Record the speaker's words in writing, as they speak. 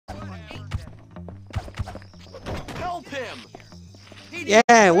him.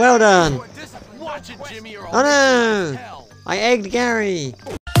 Yeah, well done. Watch it, Jimmy, or Oh no! I egged Gary.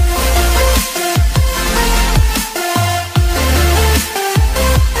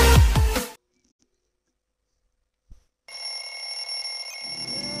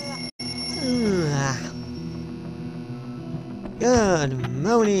 Good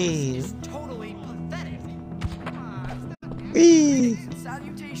morning. Totally pathetic. Whee!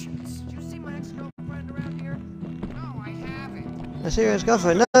 Salutations. Do you see my ex-girlfriend around here? No, I haven't. A serious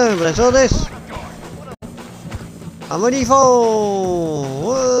girlfriend? No, but I saw this. I'm ready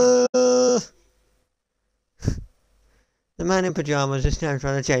for. The man in pajamas is now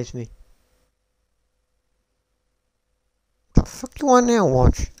trying to chase me. What the fuck do you want now,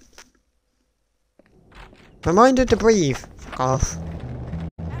 Watch? Reminder to breathe. Fuck off.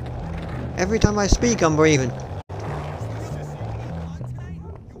 Every time I speak, I'm breathing. This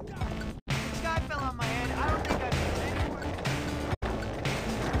guy fell on my head. I don't think I've been anywhere.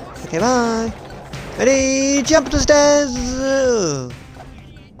 Okay, bye. Ready? Jump the stairs!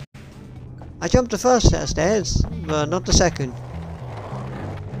 I jumped the first set of stairs, but not the second.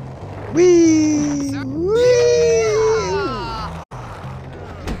 Whee! Whee!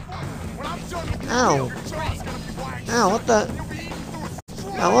 Ow! Ow, what the?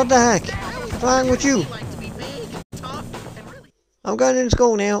 Ow, what the heck? What's wrong with you? I'm going into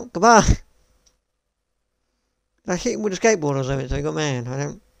school now. Goodbye. I hit him with a skateboard or something, so he got mad. I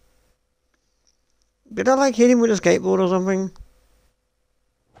don't... Did I like hit him with a skateboard or something?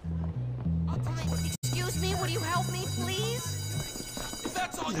 Excuse me, would you help me, please?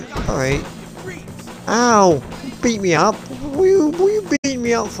 Alright. Ow! Beat me up? What you beating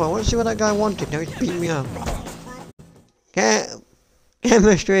me up for? I want to see what that guy wanted. Now he's beating me up.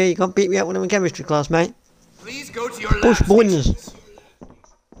 Chemistry! You can't beat me up when I'm in chemistry class, mate. Please go to your Push buttons.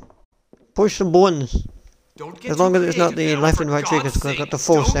 Push some buttons. As long as it's not the left and right triggers, because I've got to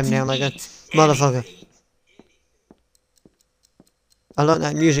force them down like a motherfucker. I like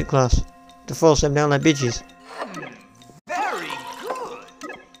that in music class. To force them down like bitches. Very good.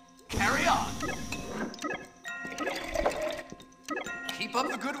 Carry on. Keep up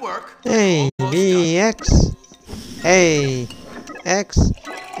the good work. A, B, X. A, X.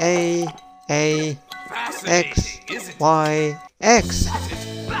 A, X. Y, X.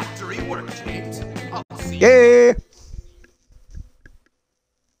 Factory work, James. I'll see you. Yeah!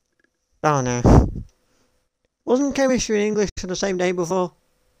 Oh no. Wasn't chemistry and English on the same day before?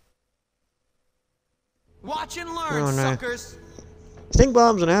 Watch and learn, Oh no. suckers. Stink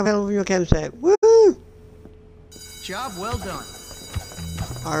bombs and have hell of your chem set. Woo! Job well done.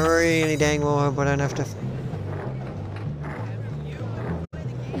 I really dang well hope I don't have to.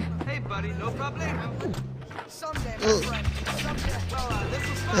 Hey, buddy, no problem. Someday, my friend. Someday. Well, this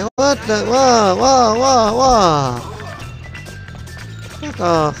was fun. Hey, what the? Whoa! Fuck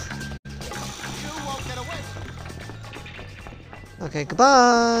off. You won't get away. Okay,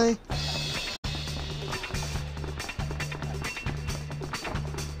 goodbye.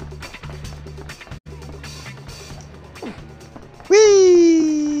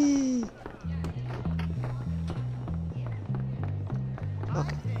 Whee!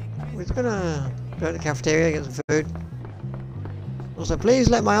 Okay, we're just gonna go to the cafeteria, get some food. Also, please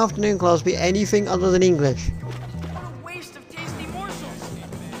let my afternoon class be anything other than English. What a waste of tasty morsels.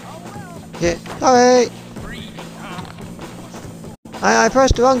 Yeah, sorry! I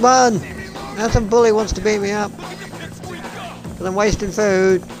pressed the wrong button! Now some bully wants to beat me up. Because I'm wasting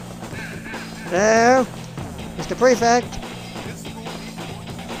food. Hello? Mr. Prefect?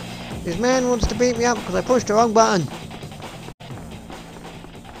 This man wants to beat me up because I pushed the wrong button.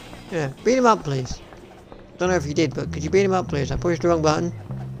 Yeah, beat him up please. Don't know if you did, but could you beat him up please? I pushed the wrong button.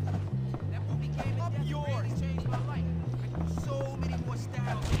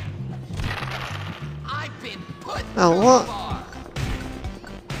 I've been put Oh, what?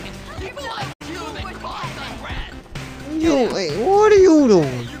 people like you that cause unrest. You, hey, what are you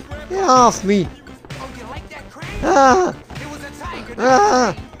doing? Get off me! Oh, you like that crane? Ah! It was a tiger.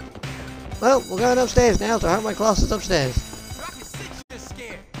 Ah! Well, we're going upstairs now, so I hope my class is upstairs. Just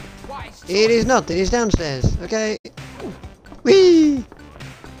scared. Why? It is not, it is downstairs, okay? Whee!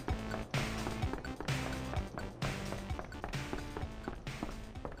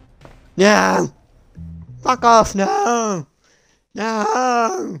 No! Fuck off, no!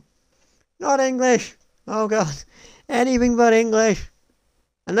 No! Not English! Oh god. Anything but English.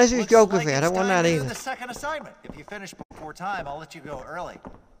 Unless it's geography, I don't want that either. The second assignment. If you finish before time, I'll let you go early.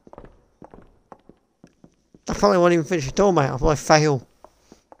 I probably won't even finish it all, mate. I'll probably fail.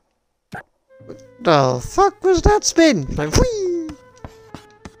 What the fuck was that spin? Like, whee!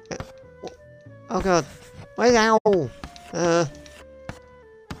 Oh god. Where's owl?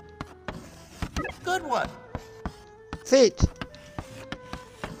 Good one. Fit.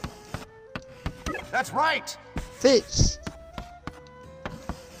 That's right. Fits.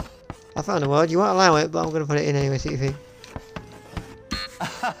 I found a word. You won't allow it, but I'm going to put it in anyway. See what you think.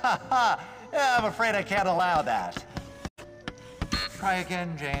 Yeah, I'm afraid I can't allow that. Try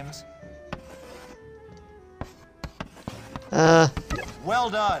again, James. Well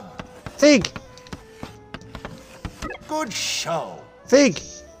done. Fig. Good show. Fig.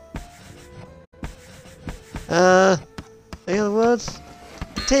 Any other words?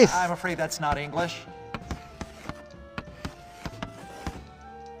 Tiff. I'm afraid that's not English.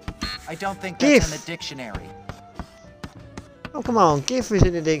 I don't think that's GIF. in the dictionary. Oh, come on. GIF is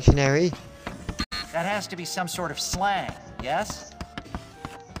in the dictionary. That has to be some sort of slang, yes?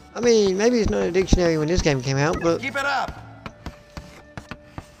 I mean, maybe it's not in the dictionary when this game came out, but Keep it up.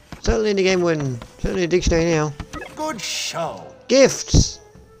 certainly in the game when... Certainly in the dictionary now. Good show. Gifts.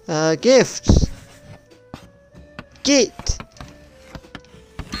 Gifts. Git.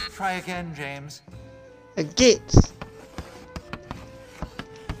 Try again, James. A git.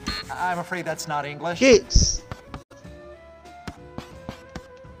 I'm afraid that's not English. Gits.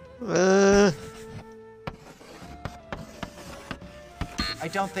 I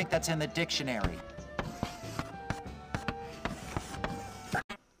don't think that's in the dictionary.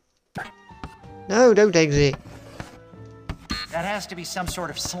 No, don't exit. That has to be some sort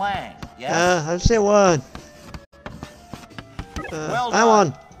of slang, yes? I'll say one. Well that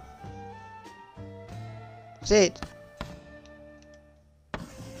done. one. Sit.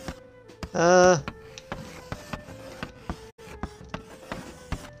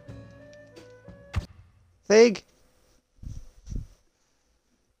 Fig.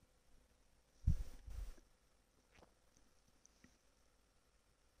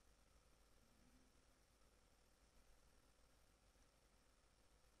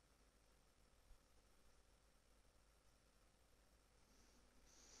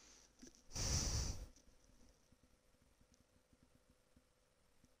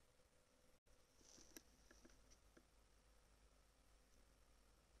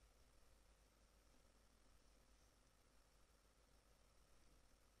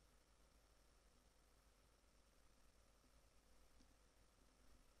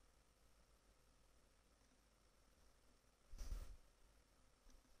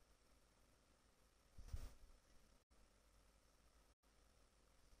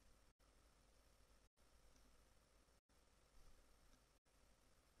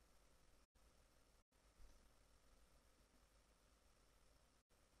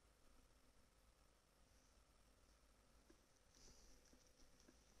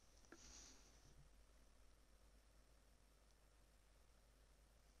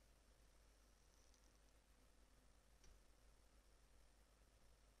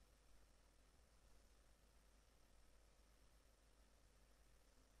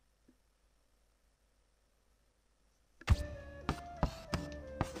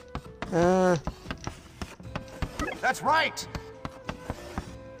 That's right.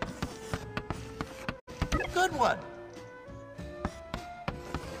 Good one.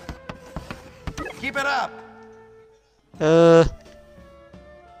 Keep it up.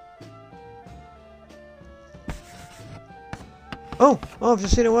 Oh, I've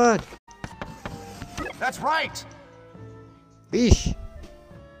just seen a word. That's right. Fish.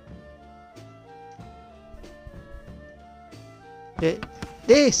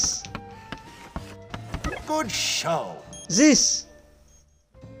 This. Good show. This.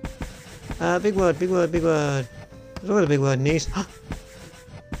 Big word, big word, big word. There's always a big word in these.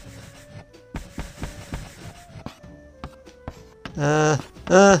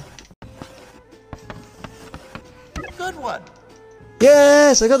 Good one.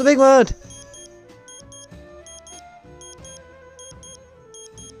 Yes, I got the big word.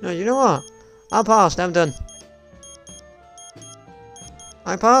 No, you know what? I passed, I'm done.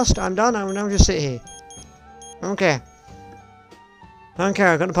 I passed, I'm done, I will now just sit here. I don't care. I don't care,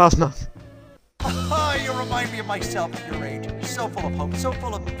 I got the pass mark. Oh, you remind me of myself at your age. So full of hope, so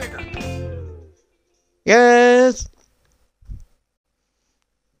full of vigor. Yes!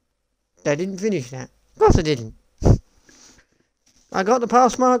 I didn't finish that. Of course I didn't. I got the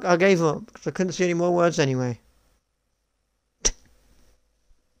pass mark, I gave up, because I couldn't see any more words anyway.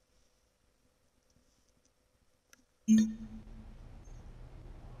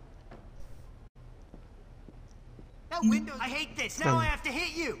 That window. I hate this. Now I have to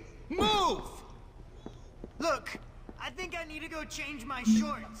hit you. Move! Look, I think I need to go change my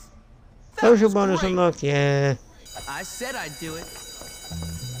shorts. Social bonus unlocked, yeah. I said I'd do it.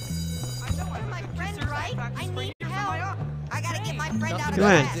 My friend, right? I need help. I gotta get my friend out of Come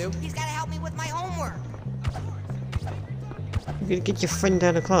on. class. He's gotta help me with my homework. You're gonna get your friend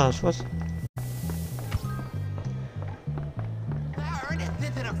out of class, what? Ernest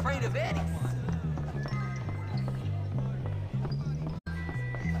isn't afraid of anything.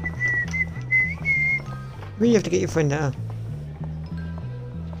 You have to get your friend out.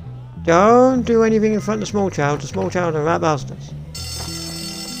 Don't do anything in front of the small child. The small child are rat bastards.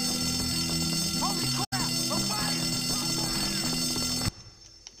 Holy crap! A fire!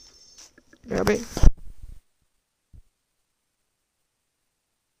 Yeah, bit.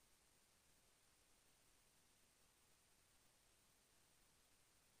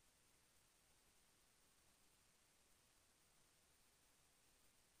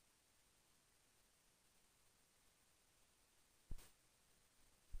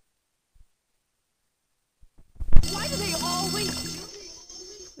 Why do they always...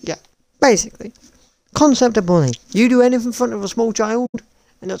 Yeah, basically. Concept of bullying. You do anything in front of a small child,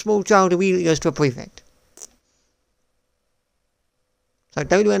 and that small child immediately goes to a prefect. So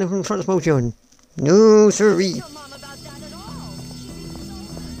don't do anything in front of small children. No, sirree.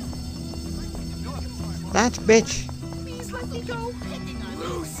 That bitch. Please let me go.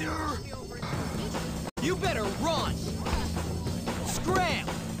 Loser! You better run! Scram!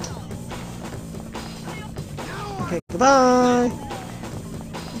 Okay, goodbye.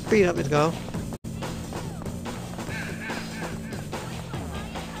 Beat up this girl.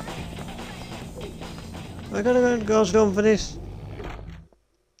 I gotta go to the girls' dorm for this.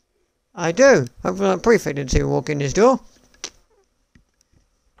 I do. Hopefully that prefect didn't see me walk in this door.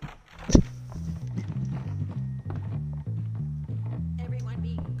 Everyone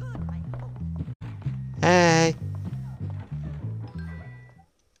be good, I hope. Hey.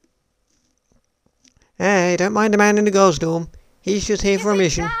 Hey, don't mind the man in the girls' dorm. He's just here for a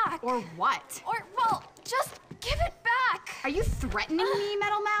mission. Or what? Or, well, just give it back. Are you threatening me,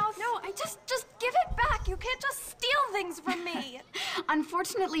 Metal Mouth? No, just give it back. You can't just steal things from me.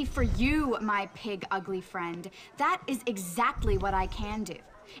 Unfortunately for you, my pig ugly friend, that is exactly what I can do.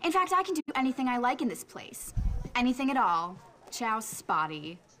 In fact, I can do anything I like in this place. Anything at all. Ciao,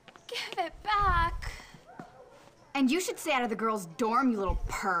 Spotty. Give it back. And you should stay out of the girls' dorm, you little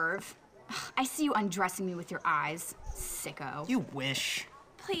perv. Ugh, I see you undressing me with your eyes. Sicko. You wish.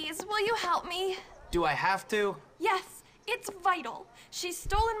 Please, will you help me? Do I have to? Yes, it's vital. She's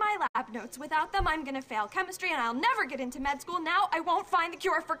stolen my lab notes. Without them, I'm gonna fail chemistry and I'll never get into med school. Now I won't find the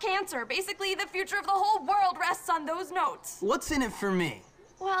cure for cancer. Basically, the future of the whole world rests on those notes. What's in it for me?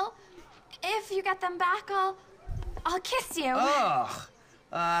 Well, if you get them back, I'll kiss you. Ugh.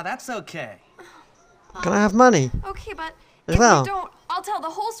 That's okay. Can I have money? Okay, but As if well. you don't, I'll tell the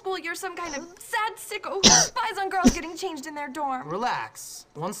whole school you're some kind of sad sicko who spies on girls getting changed in their dorm. Relax.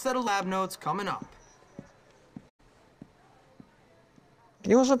 One set of lab notes coming up.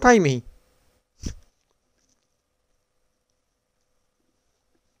 Can you also pay me?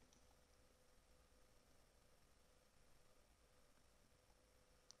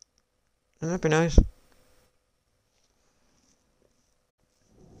 That'd be nice.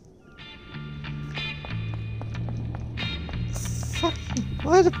 Fuck.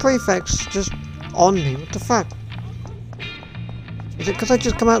 Why are the prefects just on me? What the fuck? Is it because I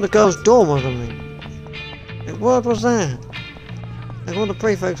just come out of the girls' dorm or something? Like, what was that? Like all the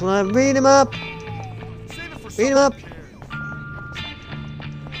prefects when I beat him up! Beat him up!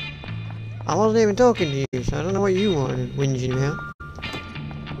 I wasn't even talking to you, so I don't know what you wanted whinging about.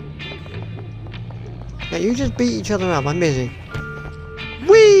 Yeah, you just beat each other up, I'm busy.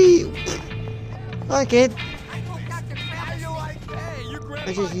 Whee! Hi kid!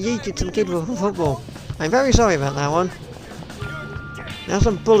 I just yeeted some kid with a football. I'm very sorry about that one. Now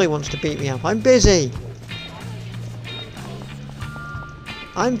some bully wants to beat me up. I'm busy!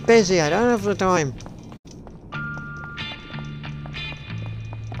 I'm busy, I don't have the time.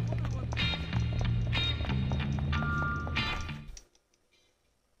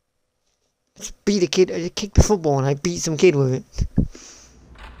 Just beat a kid, I just kicked the football and I beat some kid with it.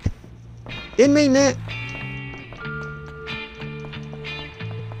 Didn't mean that.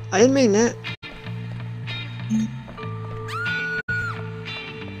 I didn't mean that.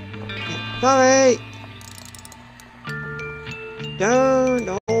 Sorry!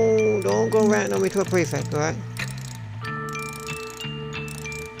 Don't go ranting on me to a prefect, alright?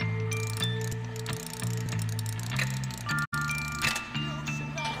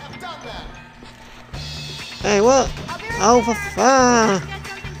 Hey, what? Oh, for fun!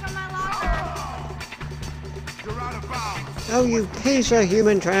 Oh, you piece of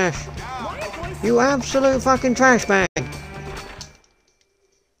human trash! You absolute fucking trash bag!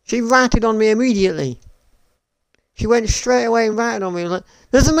 She ratted on me immediately. She went straight away and ratted on me. Like,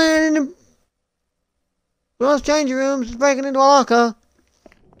 there's a man in the glass changing rooms. He's breaking into a locker.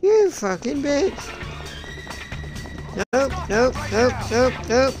 You fucking bitch. Nope, nope, nope, nope,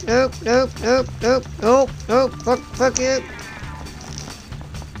 nope, nope, nope, nope, nope, nope, nope, fuck you.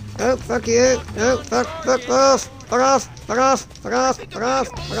 Nope, fuck you. Nope, fuck off. Fuck off, fuck off, fuck off, fuck off,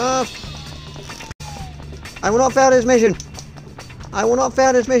 fuck off. I will not fail this mission. I will not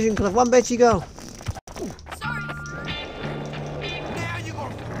fail this mission because of one bitch you go.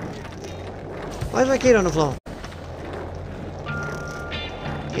 Why is my kid on the floor?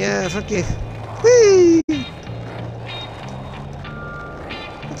 Yeah, fuck you. Whee!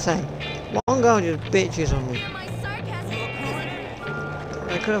 Let's say, one girl just bitches on me.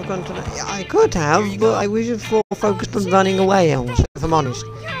 I could have gone to the... Yeah, I could have, but I was just more focused on running away, if I'm honest.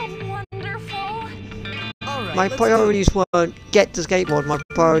 My priorities were get the skateboard, my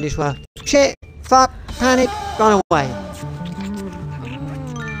priorities were shit, fuck, panic, run away.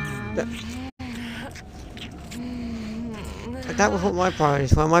 That was what my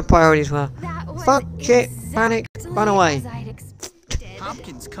priorities were. My priorities were fuck, shit, panic, run away.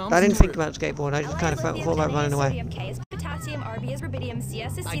 I didn't think about skateboard, I just kind of thought about running away. K is potassium, RB is rubidium,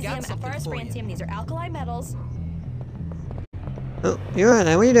 CS is cesium, FR is francium. These are alkali metals. Oh, you're right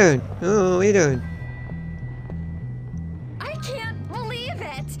there. What are you doing? Oh, what are you doing? I can't believe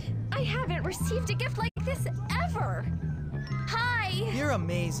it! I haven't received a gift like this ever! Hi! You're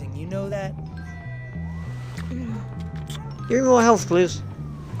amazing, you know that? Give me more health, please.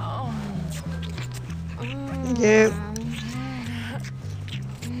 Thank you.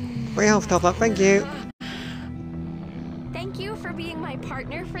 Free health top up, thank you. Thank you for being my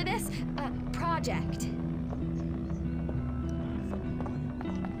partner for this, project.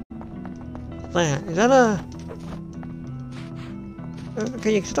 There, is that a...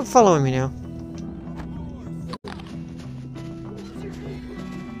 Okay, you can stop following me now.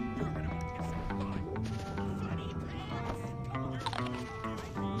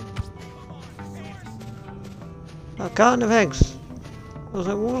 A carton of eggs. I was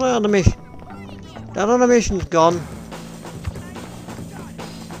like, what was that on the mission? That other mission's gone.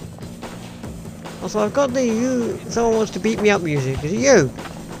 Also, I've got the someone wants to beat me up music. Is it you?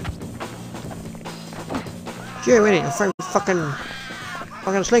 It's you, innit? You're fucking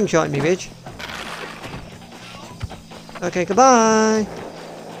slingshotting me, bitch. Okay, goodbye.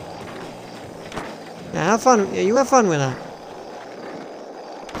 Now, have fun. Yeah, you have fun with that.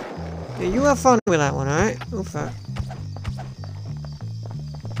 Yeah, you have fun with that one, alright? Oh, fuck.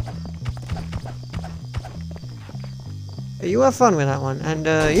 You have fun with that one, and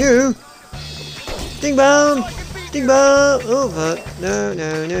you, sting bomb, oh fuck, no,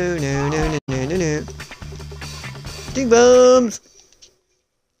 sting bombs.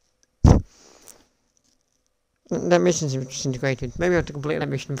 That mission's disintegrated. Maybe I have to complete that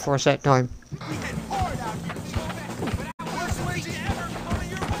mission before a set time.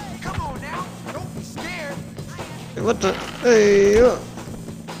 What the? Hey.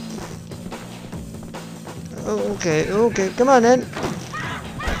 Oh, okay, come on then.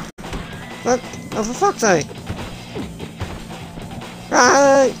 Fuck, oh for fuck's sake.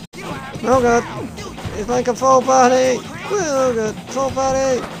 Right! Oh god, it's like a full party! Oh god, full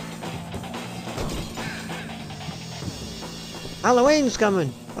party! Halloween's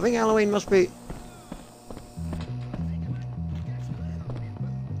coming! I think Halloween must be...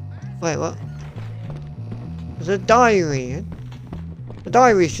 Wait, what? There's a diary. The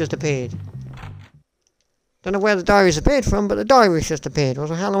diary's just appeared. Don't know where the diary's appeared from, but the diary's just appeared.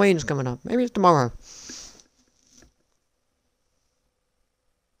 Also, Halloween's coming up. Maybe it's tomorrow.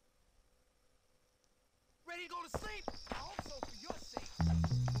 Ready to go to sleep? Also for your sake.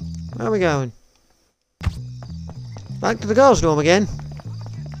 Where are we going? Back to the girls' dorm again.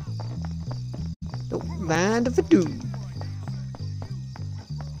 The land of a dude.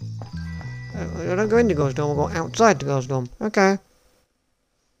 I don't go into the girls' dorm, I go outside the girls' dorm. Okay.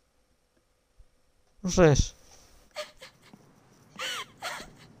 What's this?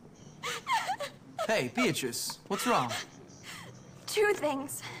 Hey, Beatrice, what's wrong? Two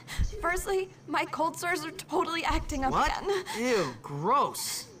things. Firstly, my cold sores are totally acting up What? again. Ew,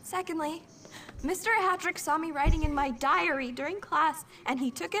 gross. Secondly, Mr. Hattrick saw me writing in my diary during class, and he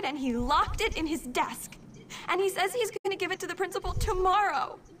took it and he locked it in his desk. And he says he's going to give it to the principal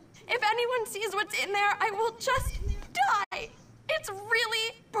tomorrow. If anyone sees what's in there, I will just die. It's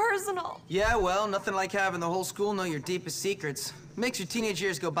really personal. Yeah, well, nothing like having the whole school know your deepest secrets. Makes your teenage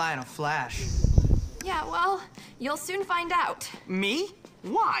years go by in a flash. Yeah, well, you'll soon find out. Me?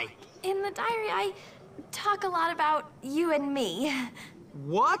 Why? In the diary, I talk a lot about you and me.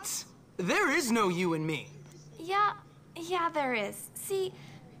 What? There is no you and me. Yeah, there is. See,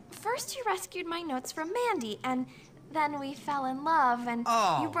 first you rescued my notes from Mandy, and then we fell in love, and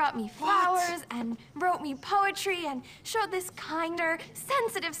you brought me flowers, and wrote me poetry, and showed this kinder,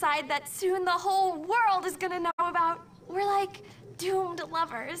 sensitive side that soon the whole world is gonna know about. We're like doomed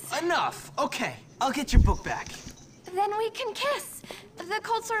lovers. Enough! Okay, I'll get your book back. Then we can kiss. The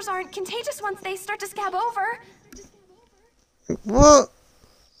cold sores aren't contagious once they start to scab over. What?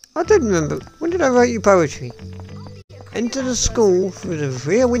 I don't remember. When did I write you poetry? Enter the school through the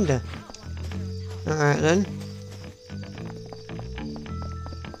rear window. Alright then.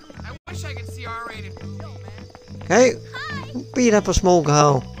 I wish I could see R-rated. Okay. Beat up a small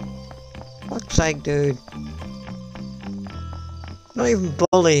girl. Fuck's sake, dude. Not even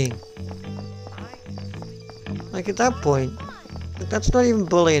bullying. Like at that point, like, that's not even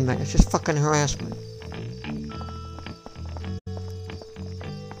bullying, mate. It's just fucking harassment.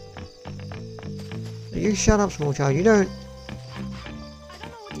 You shut up, small child. You don't.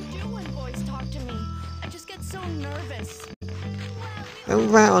 I don't know what to do when boys talk to me. I just get so nervous.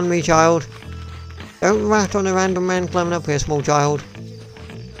 Don't rat on me, child. Don't rat on a random man climbing up here, small child.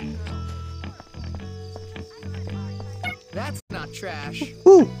 That's not trash.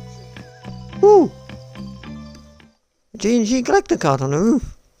 Ooh! Ooh! G&G collector card on the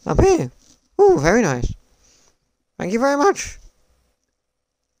roof. Up here. Ooh, very nice. Thank you very much.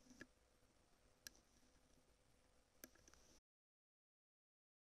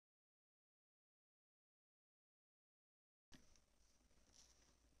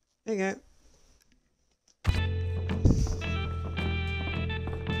 There you go.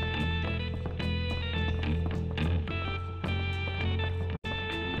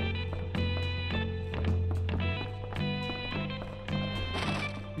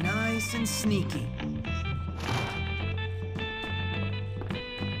 Nice and sneaky.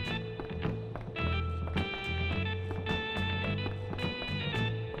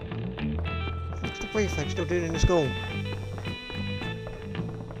 What's the prefect still doing in the school?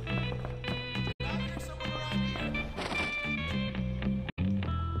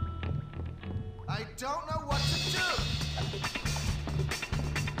 I don't know what to do.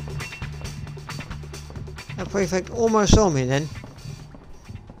 That prefect almost saw me then.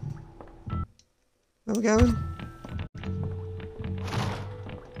 Where we going?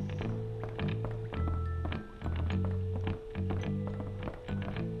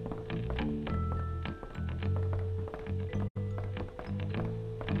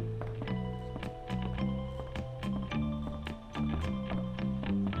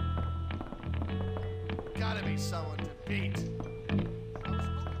 Gotta be someone to beat.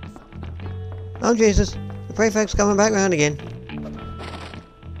 Oh Jesus, the prefect's coming back round again.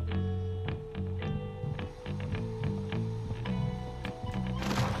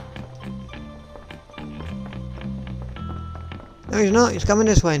 No, he's not. He's coming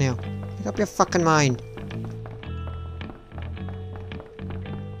this way now. Make up your fucking mind.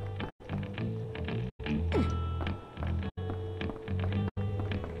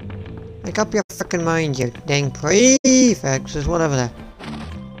 Make up your fucking mind, you dang prefects. There's one over there.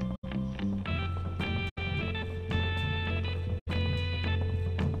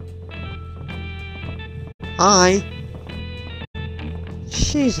 Hi.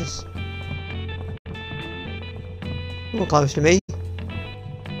 Jesus. More close to me.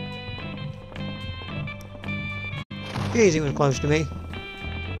 Jeez, he was close to me.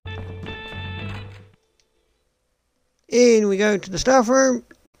 In we go to the staff room.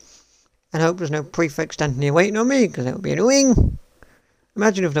 And hope there's no prefect standing here waiting on me, because that would be annoying.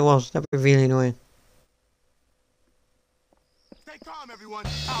 Imagine if there was, that would be really annoying. Stay calm, everyone.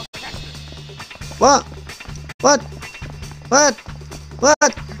 I'll catch them. What? What? What? What?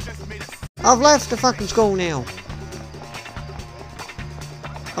 You just made us. I've left the fucking school now.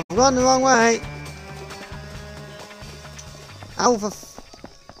 I've gone the wrong way. Oh for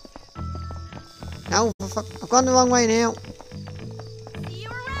oh for fuck. I've gone the wrong way now. See you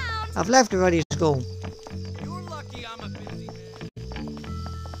around. I've left already school. You're lucky I'm a busy man.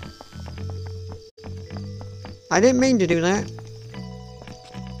 I didn't mean to do that.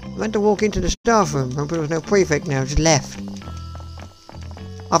 I meant to walk into the staff room, but there was no prefect now, just left.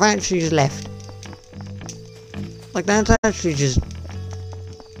 I've actually just left. Like that's actually just...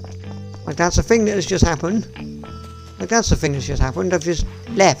 Like that's a thing that has just happened. Like that's the thing that's just happened, I've just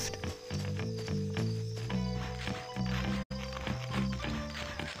left.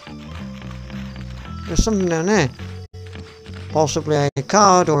 There's something down there. Possibly a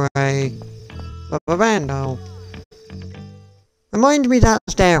card or a rubber band. I'll remind me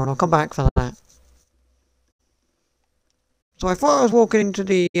that's there and I'll come back for that. So I thought I was walking into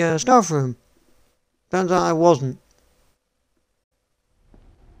the staff room. Turns out I wasn't.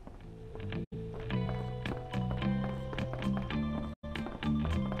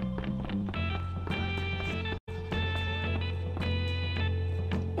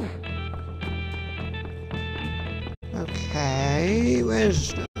 Okay,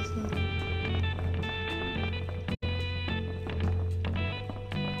 where's...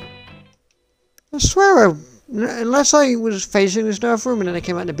 I swear unless I was facing the staff room and then I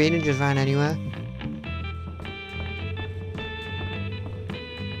came out the bin and just ran anywhere.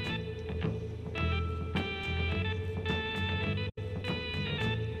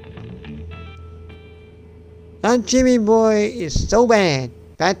 That Jimmy boy is so bad.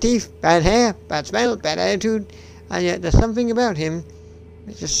 Bad teeth, bad hair, bad smell, bad attitude, and yet there's something about him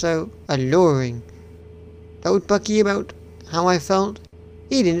that's just so alluring. Told Bucky about how I felt.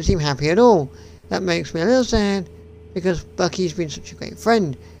 He didn't seem happy at all. That makes me a little sad, because Bucky's been such a great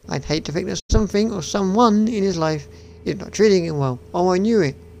friend. I'd hate to think that something or someone in his life is not treating him well. Oh, I knew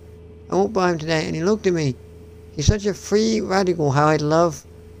it. I walked by him today and he looked at me. He's such a free radical. How I'd love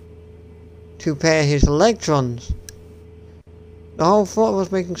to pair his electrons. The whole thought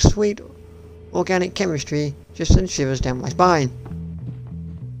was making sweet organic chemistry just sent shivers down my spine.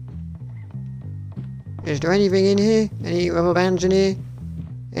 Is there anything in here? Any rubber bands in here?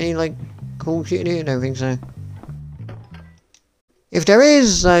 Any like cool shit in here? I don't think so. If there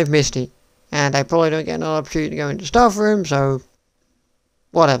is, I've missed it. And I probably don't get another opportunity to go into staff room, so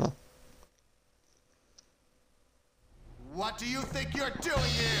whatever. What do you think you're doing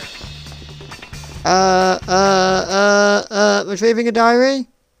here? Retrieving a diary?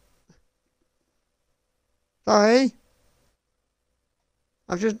 Sorry?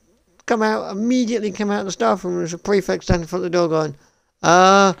 I've just immediately come out of the staff room and there's a prefect standing in front of the door going,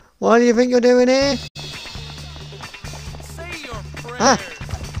 what do you think you're doing here? Say your prayer. Ah.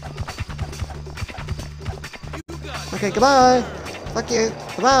 Okay, goodbye. Fuck you.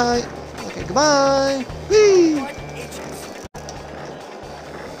 Goodbye. Okay, goodbye. Whee!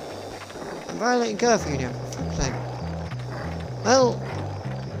 I'm violating curfew now, for fuck's sake. Well,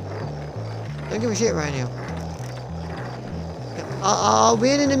 don't give a shit right now. I'll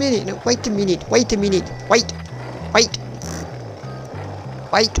be in a minute. No, wait a minute. Wait a minute. Wait. Wait.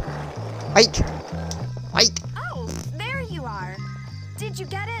 Wait. Wait. Wait. Oh, there you are. Did you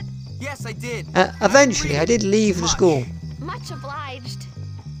get it? Yes, I did. Eventually, I did leave the school. Much obliged.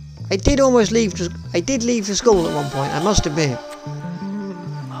 I did leave the school at one point, I must admit.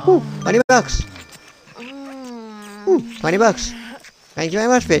 Ooh, 20 bucks. Ooh, 20 bucks. Thank you very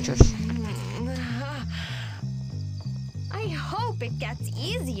much, bitches. I hope it gets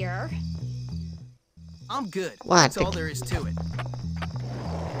easier. I'm good. What? That's all there is to it.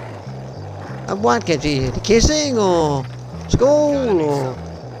 And what gets easier? The kissing or school or...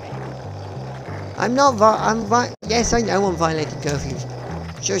 Yes, I know I'm violating curfews.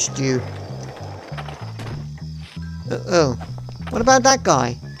 Just you. Uh-oh. What about that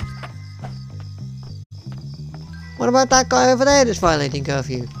guy? What about that guy over there that's violating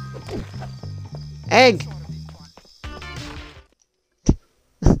curfew? Egg!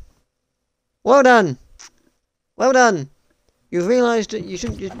 Well done! Well done! You've realised that you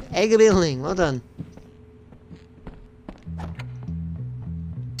shouldn't just egg a building. Well done.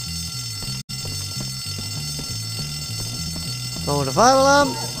 Roll the fire alarm,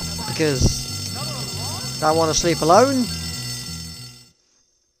 because I want to sleep alone.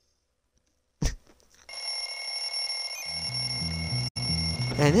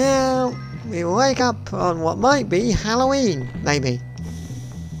 And now we wake up on what might be Halloween, maybe.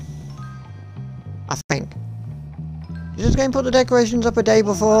 I think. Does this game put the decorations up a day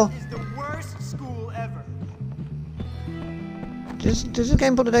before? Is the worst school ever. Does this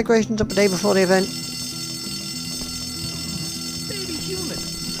game put the decorations up a day before the event? Baby human.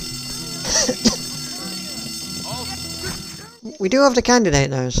 We do have the candidate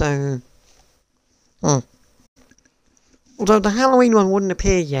though, so... Although the Halloween one wouldn't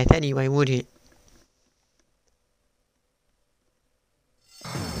appear yet anyway, would it?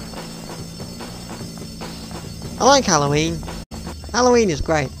 I like Halloween. Halloween is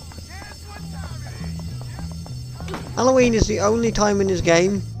great. Halloween is the only time in this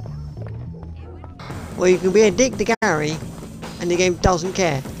game where you can be a dick to Gary and the game doesn't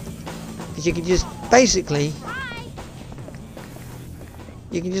care. Because you can just, basically...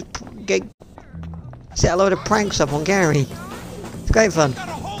 You can just set a load of pranks up on Gary. It's great fun. Got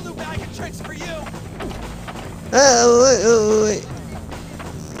a whole new bag of tricks for you. Wait.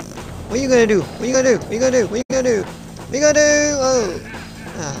 What are you gonna do? What are you gonna do? What are you gonna do? What are you gonna do? What are you gonna do? Oh.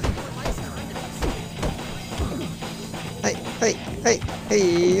 Hey. Hey,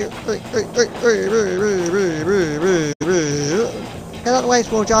 hey, get out of the way,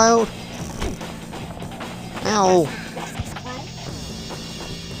 small child. Ow.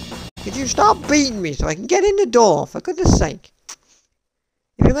 Could you stop beating me so I can get in the door, for goodness sake?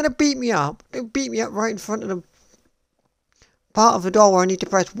 If you're going to beat me up, don't beat me up right in front of the part of the door where I need to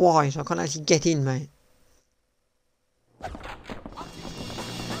press Y so I can't actually get in, mate.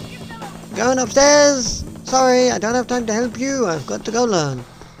 Going upstairs! Sorry, I don't have time to help you. I've got to go learn.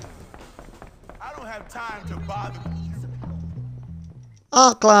 I don't have time to bother.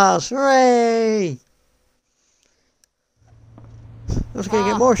 Art class! Hooray! I was going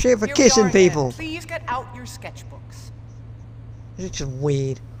to get more shit for kissing people. Please get out your sketchbooks. It's just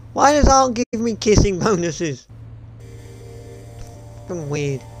weird. Why does art give me kissing bonuses? Fucking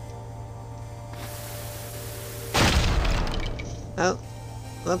weird. Oh.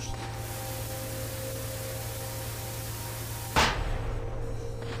 Whoops.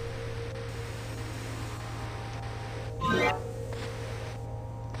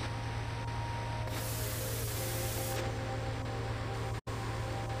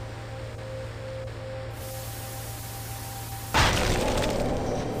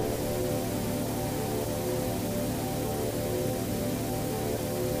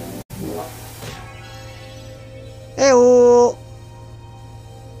 Hey-oh!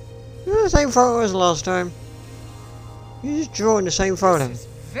 The same photo as last time. You just drawing the same photo. This is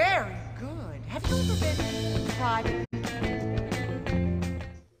very good. Have you ever been private?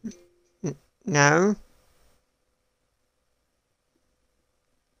 No.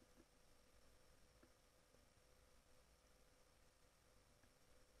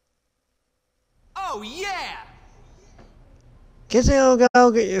 Oh yeah! Kissing old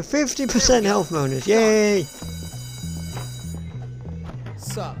girl, get you 50% health bonus. Yay!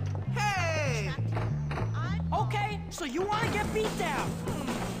 Sup? Hey! Okay, so you want to get beat down?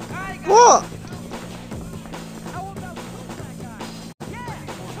 What?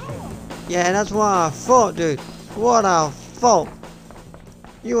 Yeah, that's what I thought, dude. What I thought.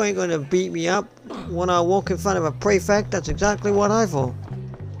 You ain't gonna beat me up when I walk in front of a prefect. That's exactly what I thought.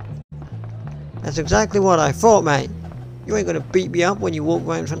 That's exactly what I thought, mate. You ain't gonna beat me up when you walk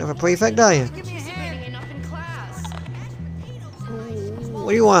right in front of a prefect, are you? Give me a hand. Enough in class. What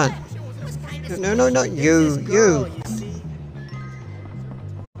do you want? No, no, not you. You.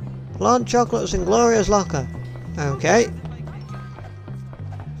 Plant chocolates in Gloria's locker. Okay.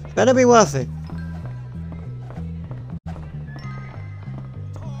 Better be worth it.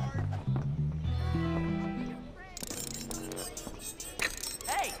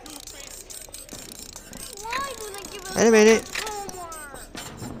 Hey! Why do they give us Wait a minute. homework?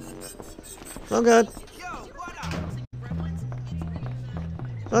 So good.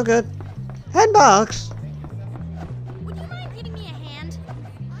 So good. $10. Would you mind giving me a hand?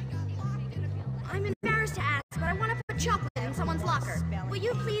 I'm embarrassed to ask, but I want to put chocolate in someone's locker. Will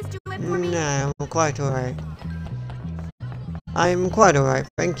you please do it for me? No, I'm quite alright. I'm quite alright,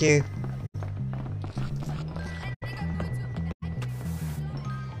 thank you.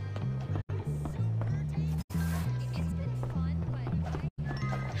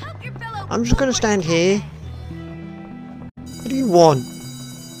 Help your fellow. I'm just gonna stand here. What do you want?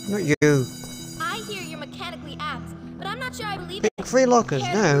 Not you. I hear you're mechanically apt, but I'm not sure I believe it. Pick 3 lockers,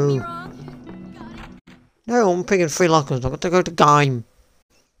 Care to prove me no. wrong? No, I'm picking 3 lockers. I've got to go to the game.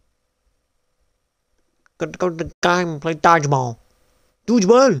 Got to go to the game and play dodgeball.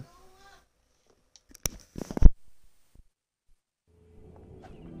 Dodgeball!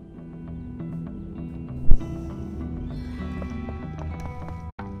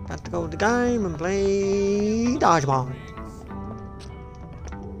 Got to go to the game and play dodgeball.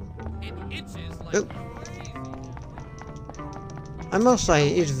 Oh. I must say,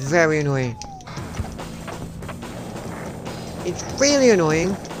 it's very annoying. It's really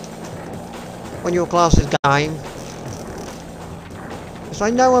annoying when your class is game. It's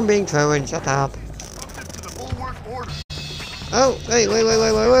like no one being truant, shut up. Oh, wait.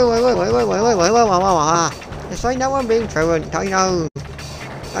 It's like no one being truant, I know.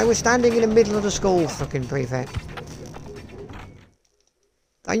 I was standing in the middle of the school, fucking prefect.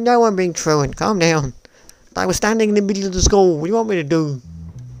 I know I'm being truant, calm down. I was standing in the middle of the school, what do you want me to do?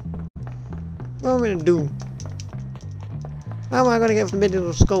 What do you want me to do? How am I going to get from the middle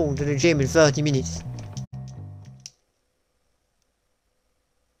of school to the gym in 30 minutes?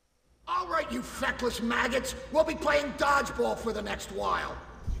 Alright, you feckless maggots. We'll be playing dodgeball for the next while.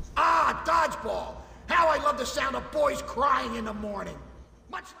 Ah, dodgeball. How I love the sound of boys crying in the morning.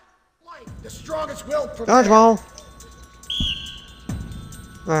 Much like life, the strongest will prevail. Dodgeball!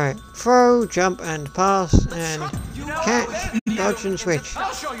 Right, throw, jump and pass and catch dodge and switch.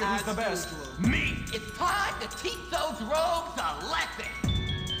 I'll show you who's the best. Me. It's time to teach those rogues a lesson.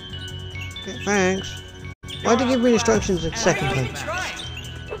 Okay, thanks. Why'd you give me instructions at second time?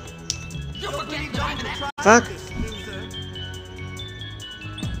 Fuck.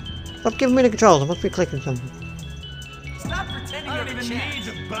 Stop giving me the controls, I must be clicking something. Stop pretending I don't even need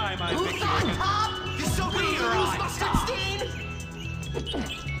to buy my Who's victory. on top? You're so good at mustard stain.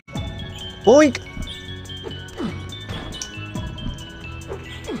 Boink!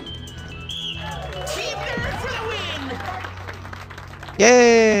 Team Nerd for the win.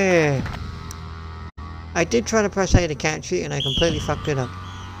 Yeah! I did try to press A to catch it and I completely fucked it up.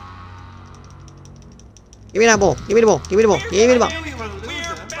 Give me that ball! Give me the ball! Give me the ball! Give me the ball!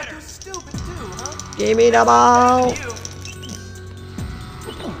 Give me the ball!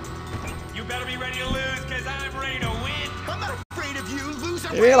 You better be ready to lose, because I'm ready to win. I'm not afraid of you, loser.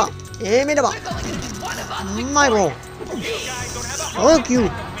 Give me the ball! Give me the ball! My ball! Fuck you!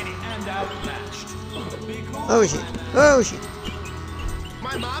 Oh shit! Oh shit!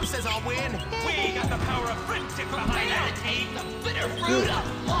 My mom says I'll win. We got the power of friendship behind our team. The bitter fruit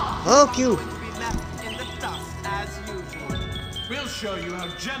of law. Fuck you! In the dust as usual. We'll show you how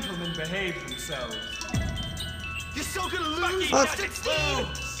gentlemen behave themselves. You're so gonna lose. Fuck. 16.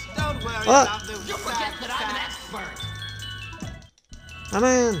 Don't worry What? about the You forget that I'm an expert. Come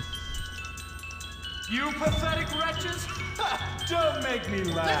on! You pathetic wretches! Don't make me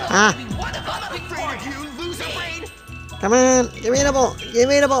laugh. Ah! One of us afraid of you, loser brain. Come on! Give me the ball! Give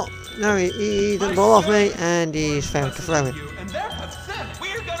me the ball! No, he took the ball off me and he's failed to throw it. And they're pathetic.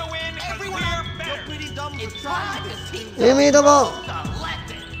 We're gonna win because Everyone we're else, better. you're pretty dumb for It's trying time this. to teach Give me the ball! a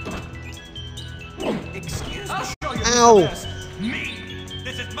lesson. Excuse me. I'll show you Ow. who's the best. Me.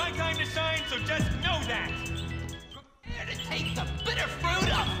 This is my time to shine, so just know that. Prepare to taste the bitter fruit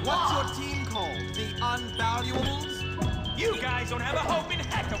of What's law. your team called? The Unvaluables? You guys don't have a hope in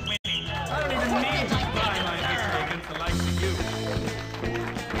heck of winning. I don't even need to buy my victory against the likes of you.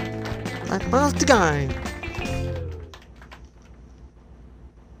 Like most the game.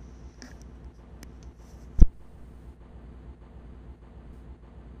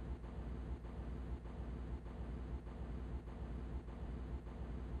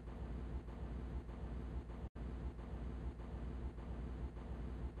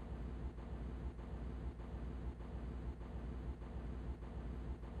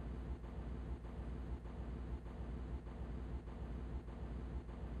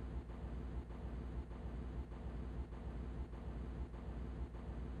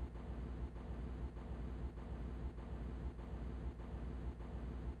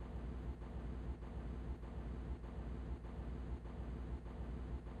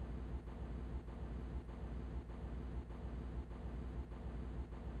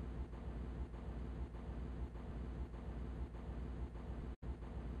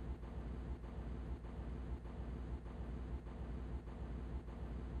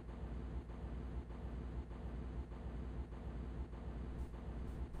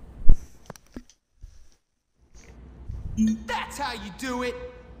 That's how you do it.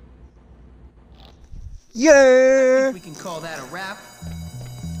 Yeah! We can call that a wrap.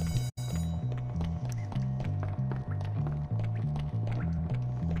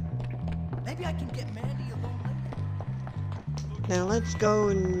 Maybe I can get Mandy a little later. Now let's go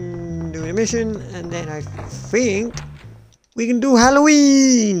and do the mission, and then I think we can do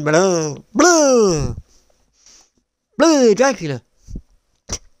Halloween! Blah! Blah! Blah! Dracula!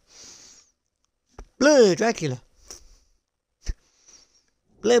 Blah! Dracula!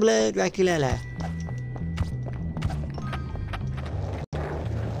 Blah blah Dracula la.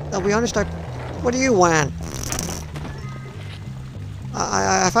 I'll be honest, what do you want?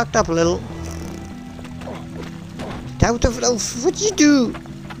 I fucked up a little. What'd you do?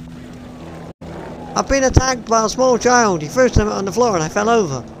 I've been attacked by a small child. He first time on the floor and I fell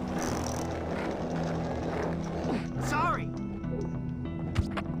over. Sorry.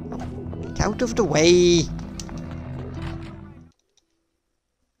 Get out of the way.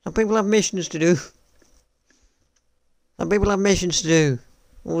 Some people have missions to do. Some people have missions to do.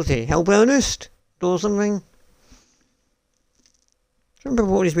 What was it? Help Ernest? Or something? I don't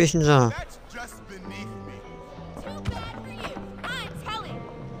remember what his missions are. That's just beneath me. Too bad for you. I'm telling.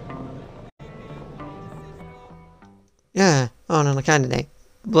 Yeah, oh no, I candidate.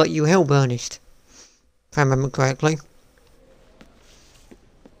 But you help Ernest. If I remember correctly.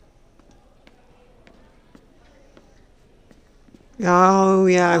 Oh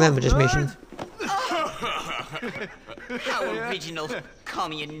yeah, I remember this mission. How original. Call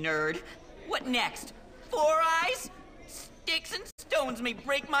me a nerd. What next? 4 eyes? Sticks and stones may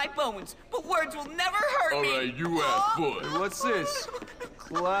break my bones, but words will never hurt me. Alright, you have fun. What's this?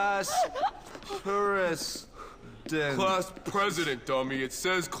 Class president. Class president, dummy. It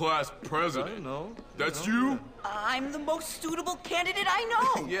says class president. I know. That's you? I'm the most suitable candidate I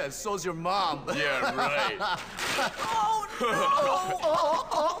know. Yeah, so's your mom. Yeah, right. Oh, no!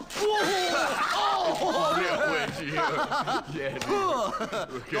 Yeah,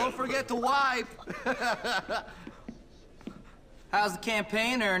 dude. Don't forget to wipe. How's the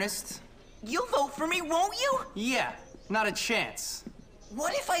campaign, Ernest? You'll vote for me, won't you? Yeah, not a chance.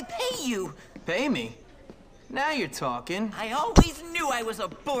 What if I pay you? Pay me? Now you're talking. I always knew I was a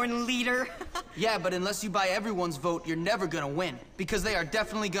born leader. Yeah, but unless you buy everyone's vote, you're never gonna win. Because they are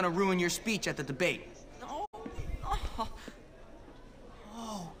definitely gonna ruin your speech at the debate.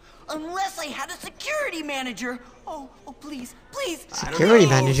 Unless I had a security manager. Oh, please, please. Security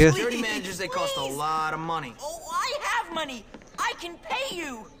manager? Security managers, they cost a lot of money. Oh, I have money. I can pay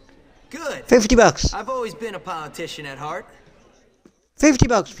you. Good. $50. I've always been a politician at heart.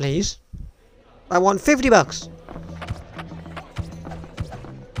 $50, please. I want $50.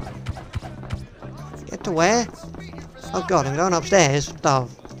 Get to where? Oh god, I'm going upstairs. Oh.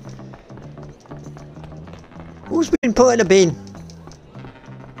 Who's been put in a bin?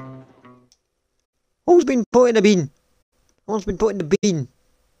 Who's been put in a bin? Who's been put in the bin?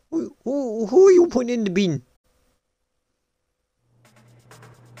 Who are you putting in the bin?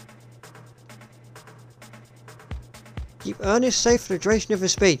 Keep Ernest safe for the duration of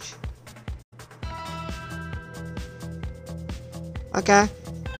his speech. Okay.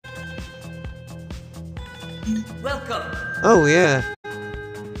 Welcome. Oh yeah.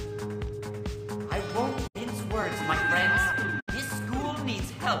 I won't mince words, my friends. This school needs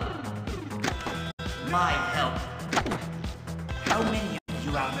help. My help. How many of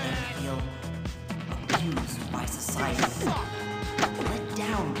you out there feel abused by society? Let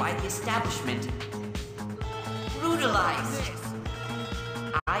down by the establishment? Brutalized?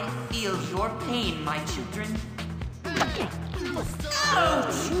 I feel your pain, my children.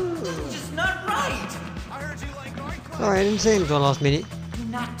 Ouch! This is just not right! Sorry, I didn't say anything last minute. Do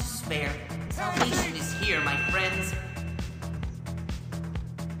not despair. Salvation is here, my friends.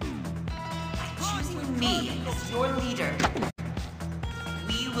 By choosing me as your leader,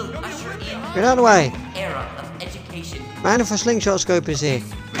 we will usher in Get out of the way. an era of education. Man with a slingshot scope is here.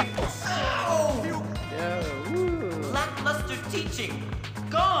 Lackluster teaching.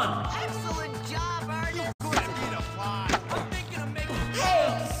 Gone. Excellent job, Ernest.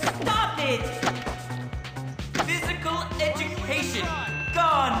 Hey, stop it! Physical education.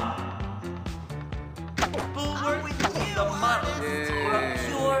 Gone. Bulwark the model for a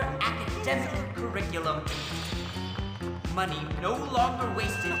pure academic curriculum. Money no longer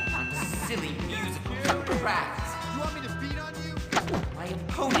wasted on silly musicals and crafts. You want me to beat on you? My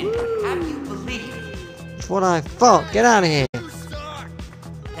opponent would have you believe That's what I thought. Get out of here.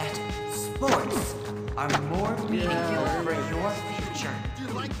 that sports are more meaningful for your future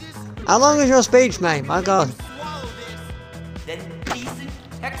How long is your speech, mate? My god. than decent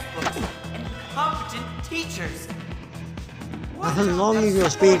textbooks and competent teachers. How long is your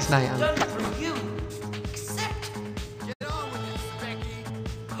speech, mate? Done for you, except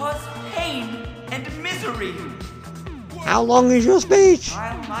cause pain and misery. How long is your speech?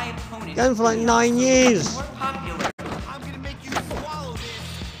 While my opponent Going for like 9 years. more popular,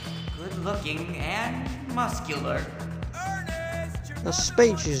 good looking and muscular, The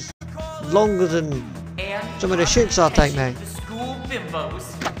speech is longer than and some of the shits I'll take, mate. the school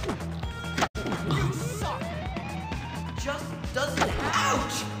bimbos. You suck. Just doesn't.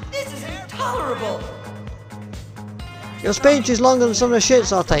 Ouch! This is intolerable. Your speech is longer than some of the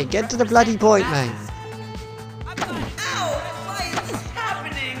shits I'll take. Get to the bloody point, mate. Ow! Why is this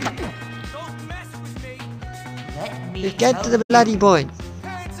happening? Don't mess with me. Let me Just get to tell the bloody point.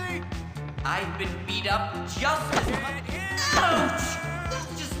 I've been beat up just as much. Ouch!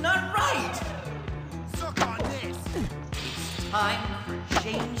 That's just not right. Suck on this. It's time for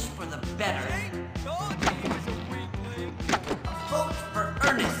change for the better. A vote for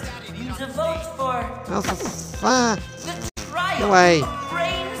Ernest means a vote for Oh, for the triumph Go away. of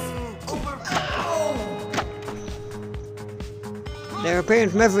brains over bone. They're appearing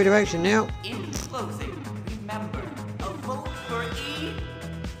from every direction now. In closing, remember, a vote for E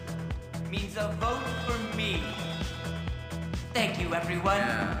means a vote for me. Thank you, everyone.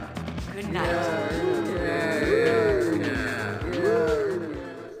 Good night.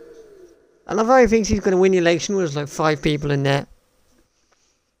 I love how he thinks he's going to win the election when there's like 5 people in there.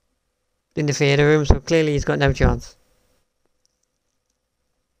 In the theatre room, so clearly he's got no chance.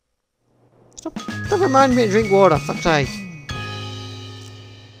 Stop reminding me to drink water, fuck's sake.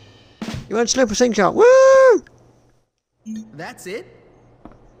 You want to slip a slingshot? Woo! That's it?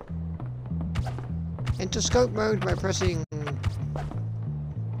 Enter scope mode by pressing...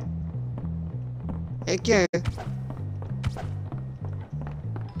 Heck yeah.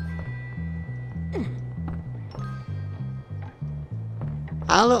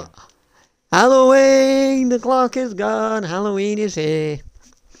 Halloween! The clock is gone. Halloween is here.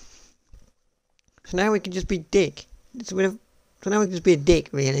 So now we can just be dick. So now we can just be a dick,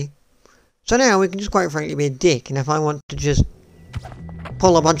 really. So now we can just quite frankly be a dick. And if I want to just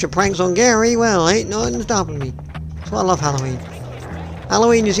pull a bunch of pranks on Gary, well, ain't nothing stopping me. That's why I love Halloween.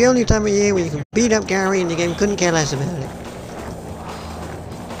 Halloween is the only time of year where you can beat up Gary and the game couldn't care less about it.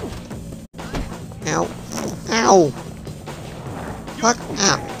 Ow. Ow! Fuck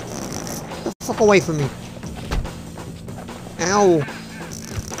out. Get the fuck away from me. Ow.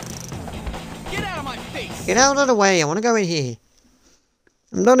 Get out of my face! Get out of the way, I want to go in here.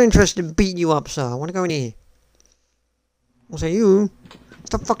 I'm not interested in beating you up, sir. I want to go in here. Also, you...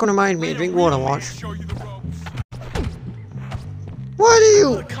 Stop fucking reminding me to drink water, watch. Why do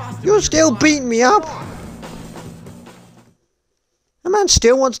you... You're still beating me up? A man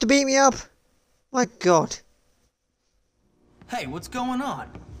still wants to beat me up? My god. Hey, what's going on?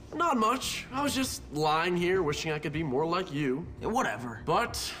 Not much. I was just lying here wishing I could be more like you. Yeah, whatever.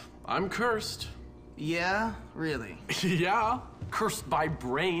 But I'm cursed. Yeah? Really? Yeah. Cursed by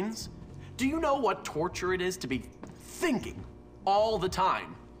brains. Do you know what torture it is to be thinking all the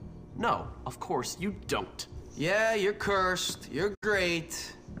time? No, of course you don't. Yeah, you're cursed. You're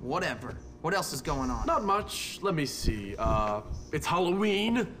great. Whatever. What else is going on? Not much. Let me see. It's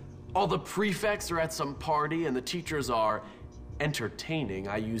Halloween. All the prefects are at some party and the teachers are entertaining.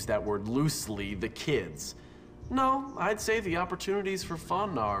 I use that word loosely, the kids. No, I'd say the opportunities for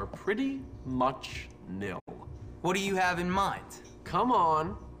fun are pretty much nil. What do you have in mind? Come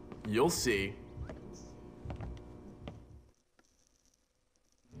on, you'll see.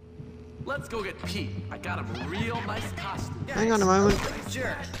 Let's go get Pete. I got him a real nice costume. Hang on a moment.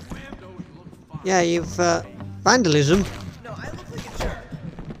 Sure. Yeah, you've, vandalism. No, I look like a jerk.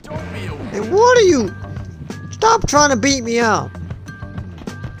 Don't be a... Hey, what are you... Stop trying to beat me up.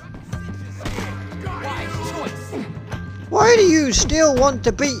 Why do you still want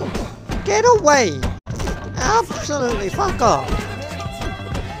to beat... Get away. Absolutely, fuck off.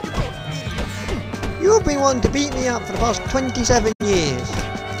 You've been wanting to beat me up for the past 27 years.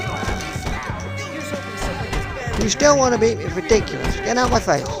 You still want to beat me? It's ridiculous. Get out of my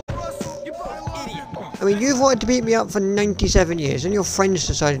face. I mean, you've wanted to beat me up for 97 years, and your friends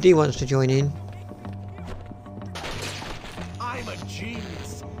decided he wants to join in. I'm a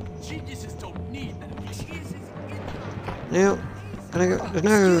genius. Geniuses don't need that. No. Can I go? There's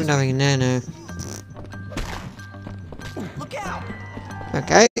no nothing in there now. Look out!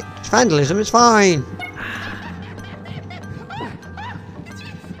 Okay. It's vandalism, it's fine.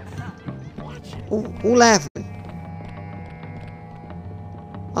 All laughing.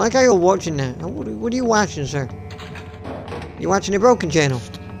 I like how you're watching that. What are you watching, sir? You're watching a broken channel.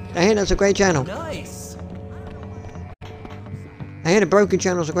 I hear that's a great channel. Nice. I hear the broken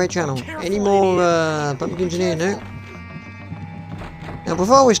channel's a great channel. Any more pumpkins in here? No. Now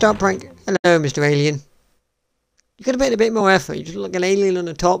before we start prank, hello, Mr. Alien. You could have put a bit more effort. You just look like an alien on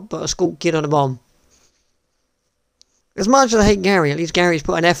the top, but a school kid on the bottom. As much as I hate Gary, at least Gary's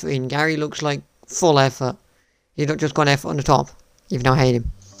put an effort in. Gary looks like full effort. He's not just got effort on the top, even though I hate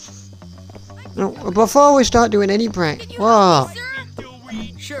him. Now, before we start doing any prank, whoa!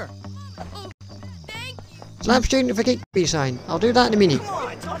 Sure. Slap student for kick B sign. I'll do that in a minute. Come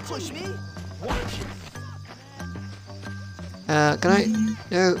on, don't push me. Can I?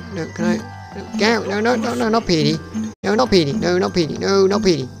 No, can I? No, Gary, no, not Petey. No, not Petey. No, not Petey. No, not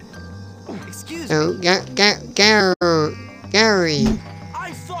Petey. Excuse me. No, Gary.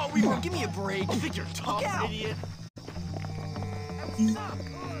 I thought we were. Give me a break. You think you're tough, idiot?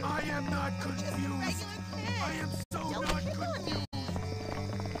 I am not confused. I am so not confused.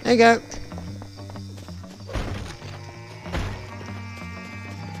 There you go.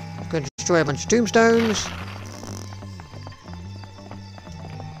 Going to destroy a bunch of tombstones.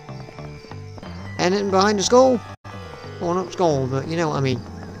 And then behind the skull. Well, not skull, but you know what I mean.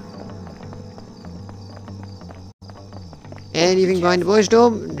 Anything behind the boys'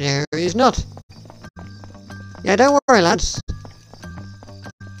 door? There is not. Yeah, don't worry, lads.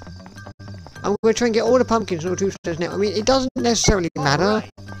 I'm going to try and get all the pumpkins and all tombstones now. I mean, it doesn't necessarily matter.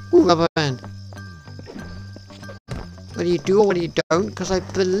 Ooh, rubber band. Whether you do or whether you don't, because I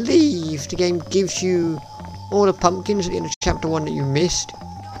believe the game gives you all the pumpkins at the end of chapter 1 that you missed.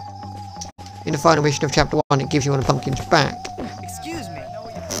 In the final mission of chapter 1, it gives you all the pumpkins back. Excuse me.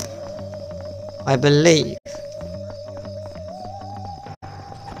 I believe.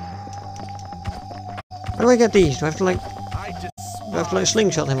 How do I get these? Do I have to like... Do I have to like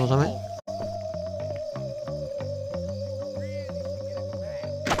slingshot them or something?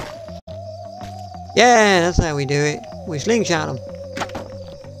 Yeah, that's how we do it. We slingshot them.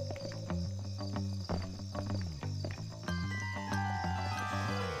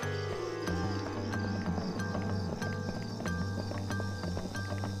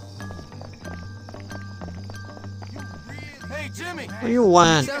 Hey, Jimmy. What do you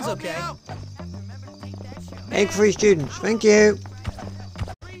want? Sounds okay. Egg-free students, thank you.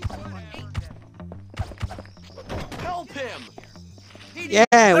 Help him! Yeah,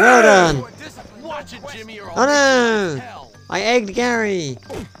 well done. Watch it, Jimmy, or Oh no! I egged Gary.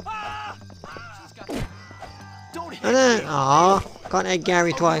 Oh no! Aw, can't egg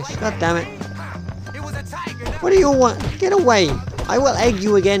Gary twice. God damn it! What do you want? Get away! I will egg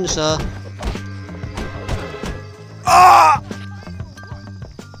you again, sir. Ah!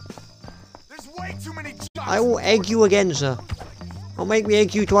 There's way too many I will egg you again, sir. Don't make me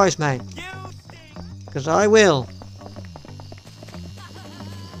egg you twice, mate. Because I will.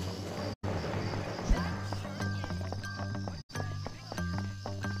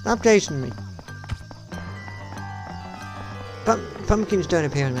 Stop chasing me. Pumpkins don't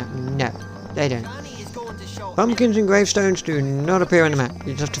appear on the map. No, they don't. Pumpkins and gravestones do not appear on the map.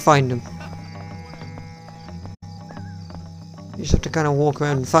 You just have to find them. You just have to kind of walk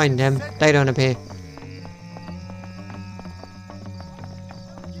around and find them. They don't appear.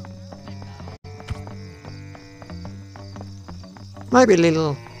 Might be a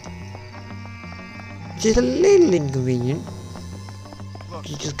little... just a little inconvenient.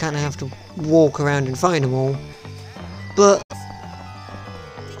 You just kind of have to walk around and find them all. But...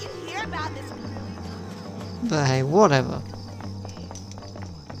 but hey, whatever.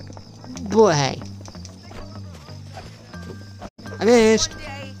 But hey. I missed!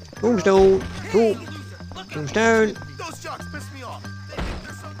 Tombstone! Tombstone!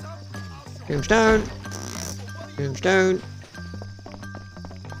 Tombstone! Tombstone!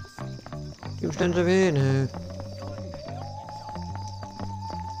 Tombstone's over here now.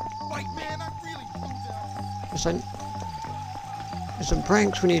 There's some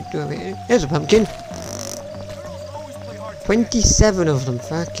pranks we need to do over here. There's a pumpkin! 27 of them,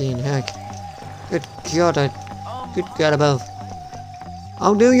 fucking heck. Good God, good God above.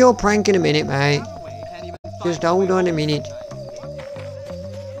 I'll do your prank in a minute, mate. Just hold on a minute.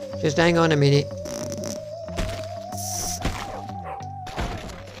 Just hang on a minute.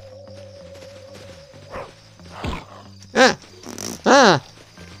 Ah! Ah!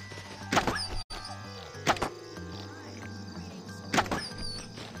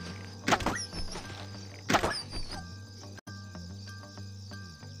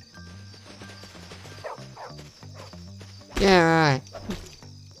 Yeah, right.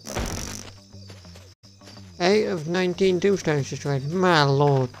 8 of 19 tombstones destroyed. My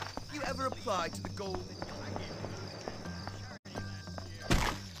lord. You ever applied to the golden...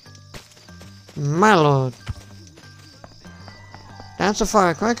 My lord. That's a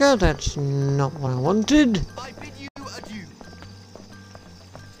firecracker. That's not what I wanted. I bid you adieu.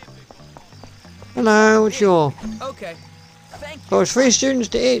 Hello, what's your? Okay. Thank you. Oh, it's 3 students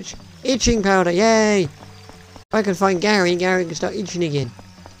to itch. Itching powder, yay! If I can find Gary, Gary can start itching again.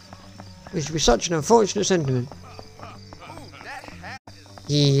 Which would be such an unfortunate sentiment.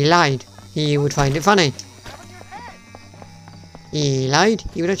 He lied. He would find it funny. He lied.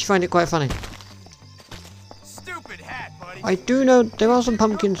 He would actually find it quite funny. Stupid hat, buddy. I do know there are some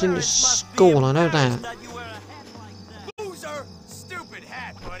pumpkins in the school, I know that. Loser! Stupid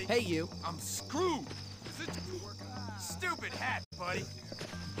hat, buddy. Hey, you. I'm screwed. Stupid hat, buddy.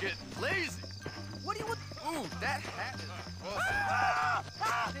 Getting lazy. What do you want? Ooh, that hat is awesome.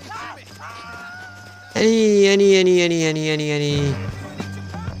 Any.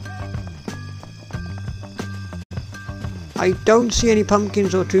 I don't see any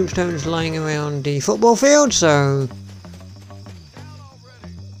pumpkins or tombstones lying around the football field, so...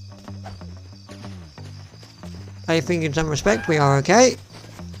 I think in some respect we are okay.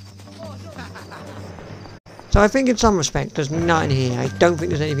 So I think in some respect there's nothing here. I don't think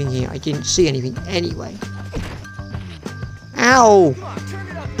there's anything here. I didn't see anything anyway. Ow!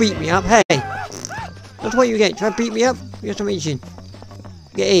 Beat me up, hey! That's what you get. Try to beat me up, you get some itching.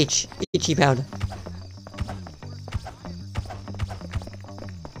 You get itchy powder.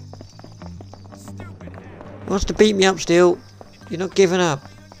 Wants to beat me up still. You're not giving up.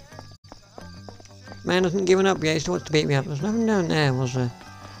 Man hasn't given up yet, he still wants to beat me up. There's nothing down there, was there?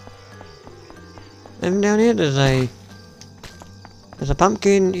 Nothing down here, there's a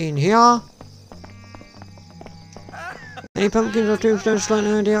pumpkin in here. Any pumpkins or tombstones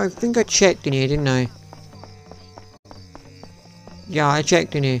floating around here? I think I checked in here, didn't I? Yeah, I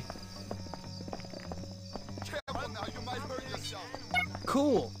checked in here.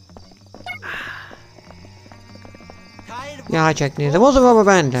 Cool. Yeah, I checked in here. There was a rubber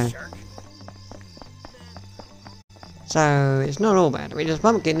band though. So, it's not all bad. I mean, there's a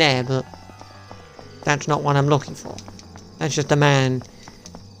pumpkin there, but that's not what I'm looking for. That's just a man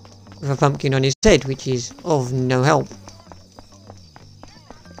with a pumpkin on his head, which is of no help.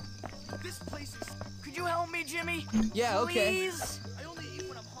 This place is... Could you help me, Jimmy? Yeah, okay. Please? I only eat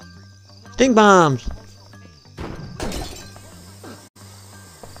when I'm hungry. Stink bombs!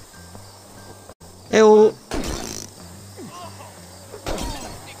 Hey-oh!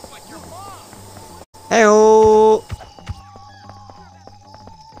 Hey-oh!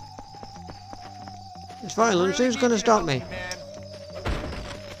 It's violence, who's gonna stop me?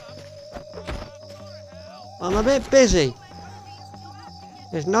 I'm a bit busy.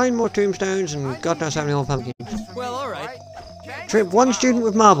 There's 9 more tombstones and God knows how many more pumpkins. Well, alright. Trip 1 student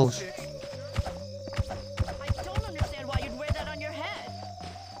with marbles. I don't understand why you'd wear that on your head.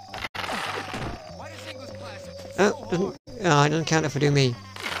 Oh, it doesn't count if I do me.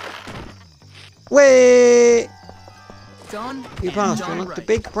 Wait! Done. You bastard, look, the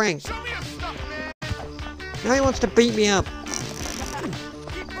big prank. Now he wants to beat me up.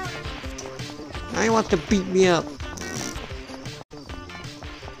 Now he wants to beat me up.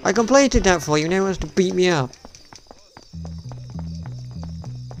 I completed that for you, now he wants to beat me up.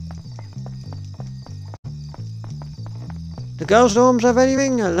 The girls' dorms have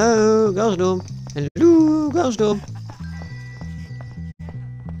anything? Hello, girls' dorm. Hello, girls' dorm.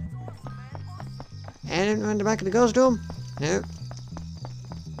 And around the back of the girls' dorm? No.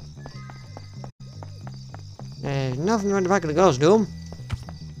 There's nothing around the back of the girls' dorm.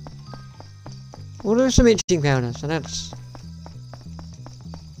 Well, there's some itching powder, so that's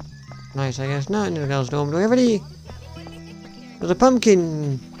nice, I guess. Not in the girls' dorm. Do we have any... There's a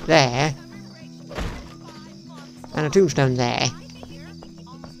pumpkin there. And a tombstone there.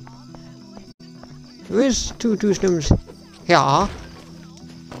 There is 2 tombstones here.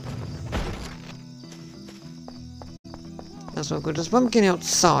 That's not good. There's a pumpkin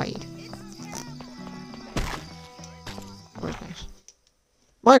outside. Where's this?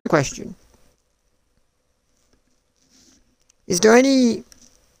 My question. Is there any...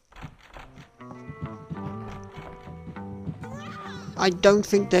 I don't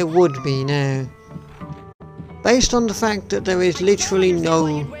think there would be, no. Based on the fact that there is literally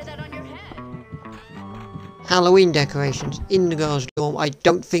no Halloween decorations in the girls' dorm, I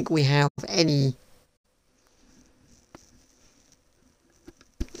don't think we have any.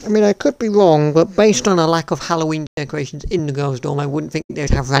 I mean, I could be wrong, but based on a lack of Halloween decorations in the girls' dorm, I wouldn't think they'd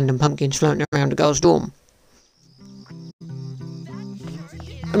have random pumpkins floating around the girls' dorm.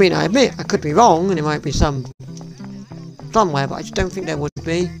 I mean, I admit, I could be wrong, and it might be somewhere, but I just don't think there would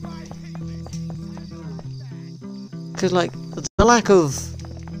be. Because, like, the lack of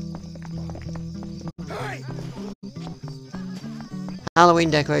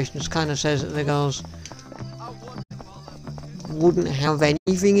Halloween decorations kind of says that the girls wouldn't have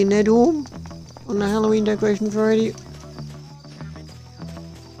anything in their dorm on the Halloween decorations already.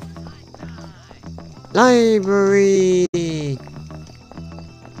 Library!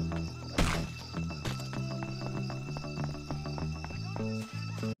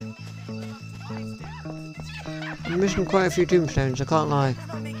 I'm missing quite a few tombstones, I can't lie.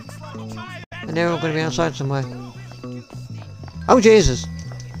 And they're all going to be outside somewhere. Oh Jesus!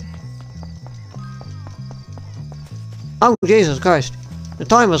 Oh Jesus Christ! The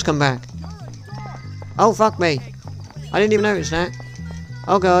timer's come back! Oh fuck me! I didn't even notice that.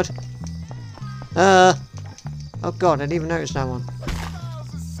 Oh god. Oh god, I didn't even notice that one.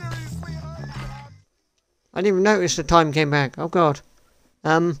 I didn't even notice the time came back. Oh god.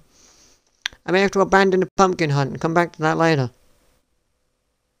 I may have to abandon the pumpkin hunt and come back to that later.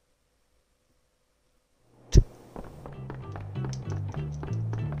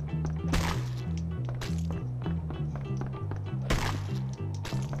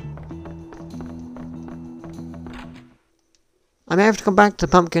 I may have to come back to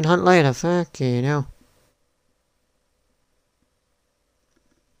the pumpkin hunt later. Fuck you know.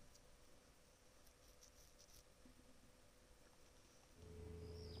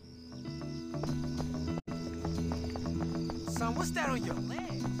 Son, what's that on your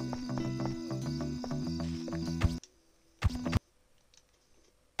leg?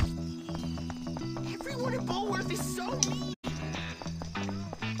 Everyone in Bulworth is so mean.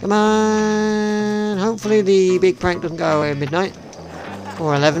 Come on. Hopefully the big prank doesn't go away at midnight.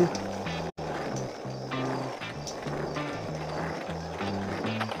 Or 11.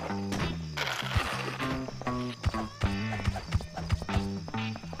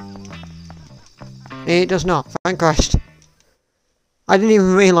 It does not. Thank Christ. I didn't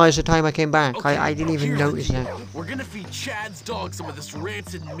even realise the time I came back. Okay, I didn't even here's the notice deal. that. We're gonna feed Chad's dog some of this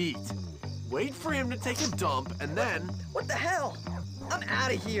rancid meat. Wait for him to take a dump, and then... What the hell? I'm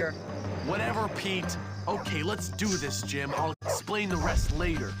out of here. Whatever, Pete. Okay, let's do this, Jim. I'll explain the rest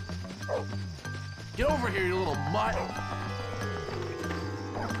later. Get over here, you little mutt.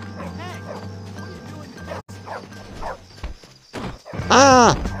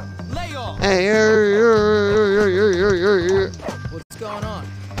 Ah! Lay off. Hey, What's going on?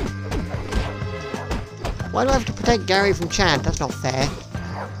 why do I have to protect Gary from Chad? That's not fair.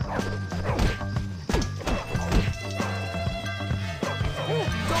 Don't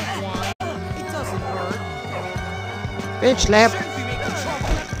whine. It doesn't hurt. Bitch slap.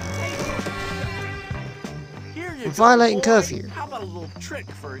 Here you I'm go, violating boy. curfew. How about a little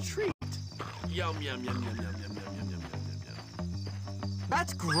trick for a treat? Yum, yum, yum, yum, yum, yum, yum, yum, yum, yum.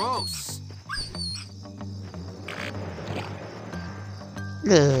 That's gross.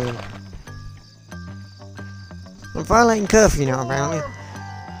 Ugh. I'm violating curfew now, apparently.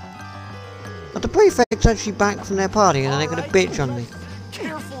 But the prefect's actually back from their party and they're gonna bitch on me.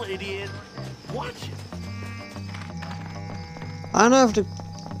 Careful, idiot. Watch it. I don't know if the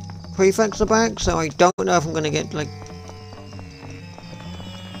prefects are back, so I don't know if I'm gonna get, like...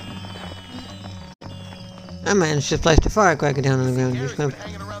 That man's just placed a firecracker down on the ground. He's gonna...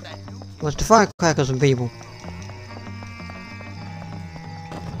 Wants to firecracker some people.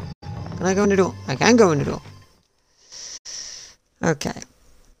 Can I go in the door? I can go in the door. Okay.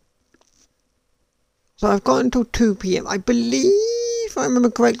 So I've got until 2 PM. I believe, if I remember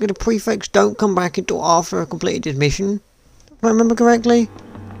correctly, the prefects don't come back until after a completed his mission. If I remember correctly.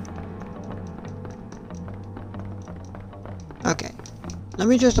 Okay. Let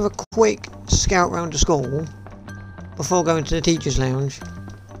me just have a quick scout round the school before going to the teacher's lounge.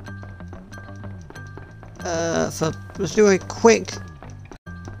 Let's do a quick...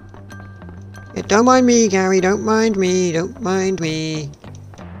 Yeah, don't mind me, Gary, don't mind me, don't mind me.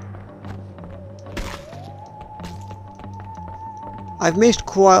 I've missed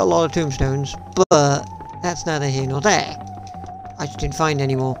quite a lot of tombstones, but that's neither here nor there. I just didn't find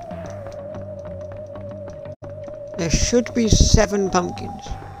any more. There should be 7 pumpkins.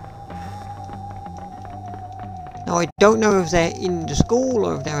 Now I don't know if they're in the school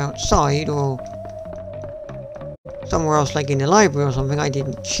or if they're outside or somewhere else like in the library or something. I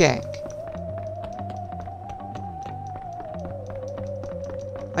didn't check.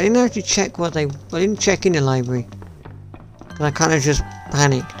 I didn't actually check what I didn't check in the library. Because I kind of just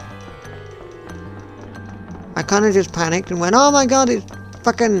panicked. I kind of just panicked and went, oh my god, it's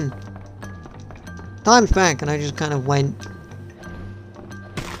fucking... Time's back, and I just kind of went.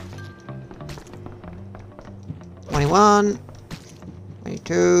 21.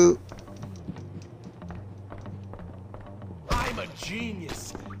 22. I'm a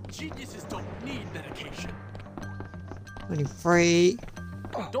genius. Geniuses don't need medication. 23.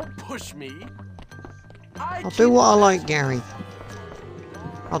 Don't push me. I'll do what I like, Gary.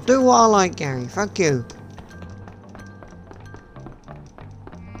 I'll do what I like, Gary. Fuck you.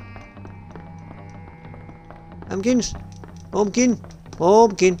 Pumpkins. Pumpkin.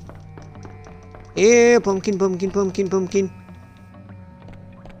 Pumpkin. Here, pumpkin, pumpkin, pumpkin, pumpkin.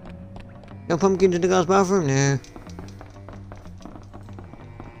 No pumpkins in the girls' bathroom? No.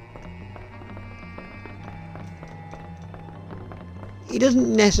 It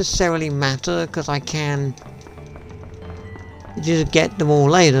doesn't necessarily matter, because I can just get them all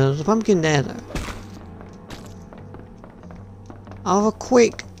later. There's a pumpkin there, though. I'll have a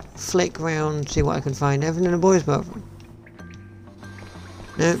quick flick round, see what I can find. Evan in the boys' bathroom.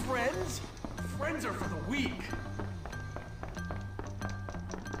 No. Friends? Friends are for the weak.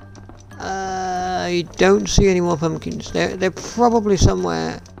 I don't see any more pumpkins. They're probably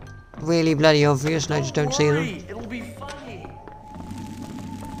somewhere really bloody obvious, and I just don't see them. It'll be funny.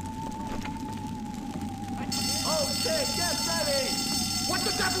 Okay, get ready! What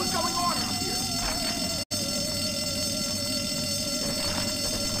the devil is going on out here?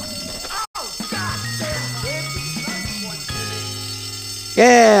 Oh, goddamn it!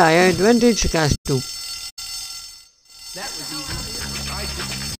 Yeah, I earned vintage costume. That was easy.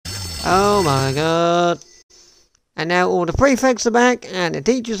 Oh my god. And now all the prefects are back, and the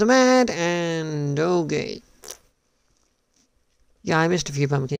teachers are mad, and okay. Yeah, I missed a few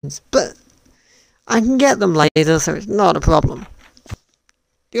pumpkins, but I can get them later, so it's not a problem.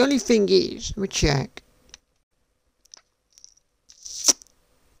 The only thing is, let me check.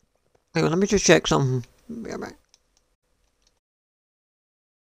 Hang on, let me just check something. Be right back.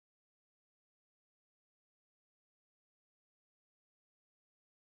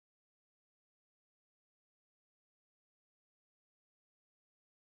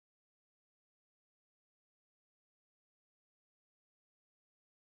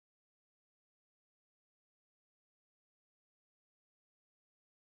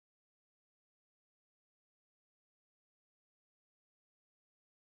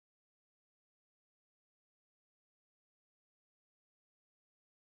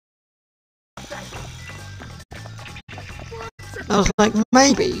 I was like,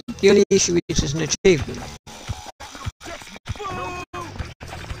 maybe the only issue is it's an achievement.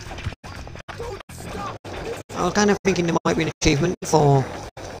 I was kind of thinking there might be an achievement for...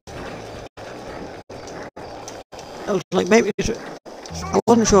 I was like, maybe it's... I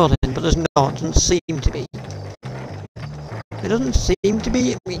wasn't sure then, but there's not. It doesn't seem to be. It doesn't seem to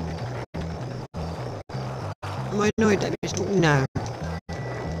be. I mean... Am I annoyed that it's... No.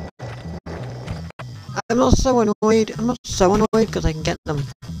 I'm not so annoyed. I'm not so annoyed because I can get them.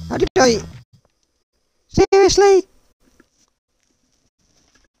 How did I... Seriously?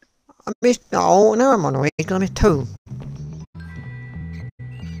 I missed... Oh, now I'm annoyed because I missed 2.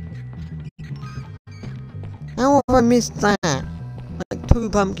 How have I missed that? Like 2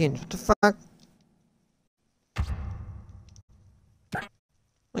 pumpkins. What the fuck?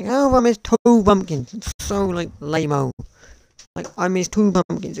 Like, how have I missed 2 pumpkins? It's so, like, lame-o. Like, I missed 2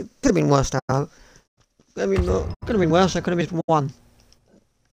 pumpkins. It could have been worse, though. Could have been worse. I could have missed 1.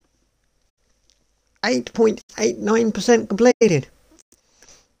 8.89% completed.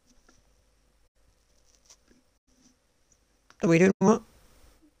 Are we doing what?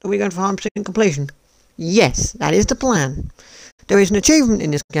 Are we going for 100% completion? Yes, that is the plan. There is an achievement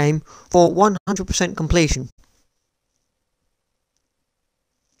in this game for 100% completion.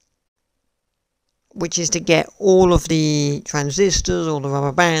 Which is to get all of the transistors, all the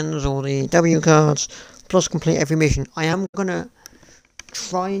rubber bands, all the W cards, plus complete every mission. I am going to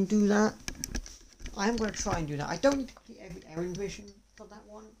try and do that. I don't need to complete every errand mission for that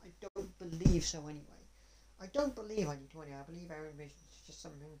one. I don't believe so anyway. I don't believe I need to anyway. I believe errand missions is just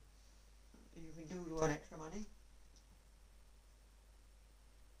something that you can do to earn extra money.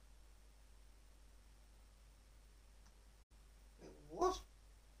 Wait, what?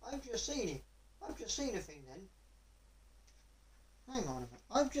 I've just seen it. I've just seen a thing then. Hang on a minute.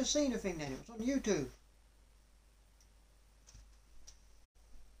 I've just seen a thing then. It was on YouTube.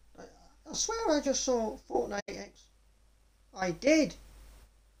 I swear I just saw Fortnite X. I did.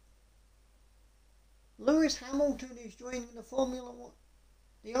 Lewis Hamilton is joining the Formula 1,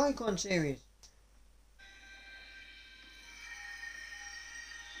 the Icon series.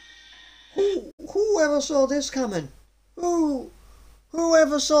 Whoever saw this coming?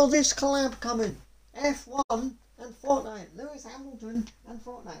 Whoever saw this collab coming? F1 and Fortnite. Lewis Hamilton and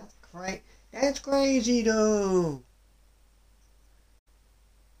Fortnite. That's great. That's crazy though.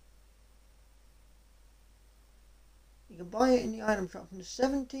 You can buy it in the item shop from the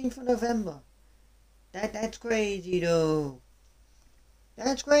 17th of November. That's crazy though.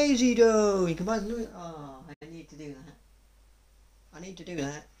 That's crazy though. You can buy the Lewis... Oh, I need to do that. I need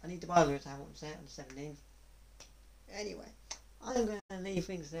to buy the Lewis Hamilton set on the 17th. Anyway, I'm going to leave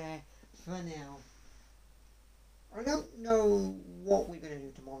things there for now. I don't know what we're going to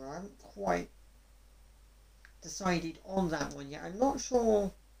do tomorrow. I haven't quite decided on that one yet. I'm not sure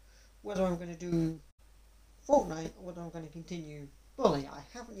whether I'm going to do Fortnite or whether I'm going to continue Bully. I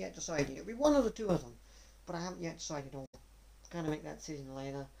haven't yet decided. It'll be one of the 2 of them, but I haven't yet decided on. I'm going to make that decision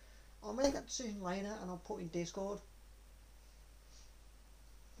later. I'll make that decision later and I'll put in Discord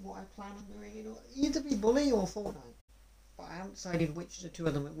what I plan on doing. It'll either be Bully or Fortnite, but I haven't decided which of the 2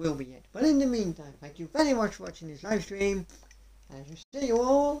 of them it will be yet. But in the meantime, thank you very much for watching this live stream, and I shall see you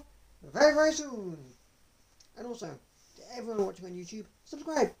all very, very soon. And also, to everyone watching on YouTube,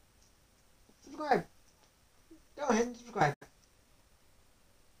 subscribe. Subscribe. Go ahead and subscribe.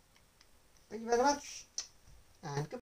 Thank you very much, and goodbye.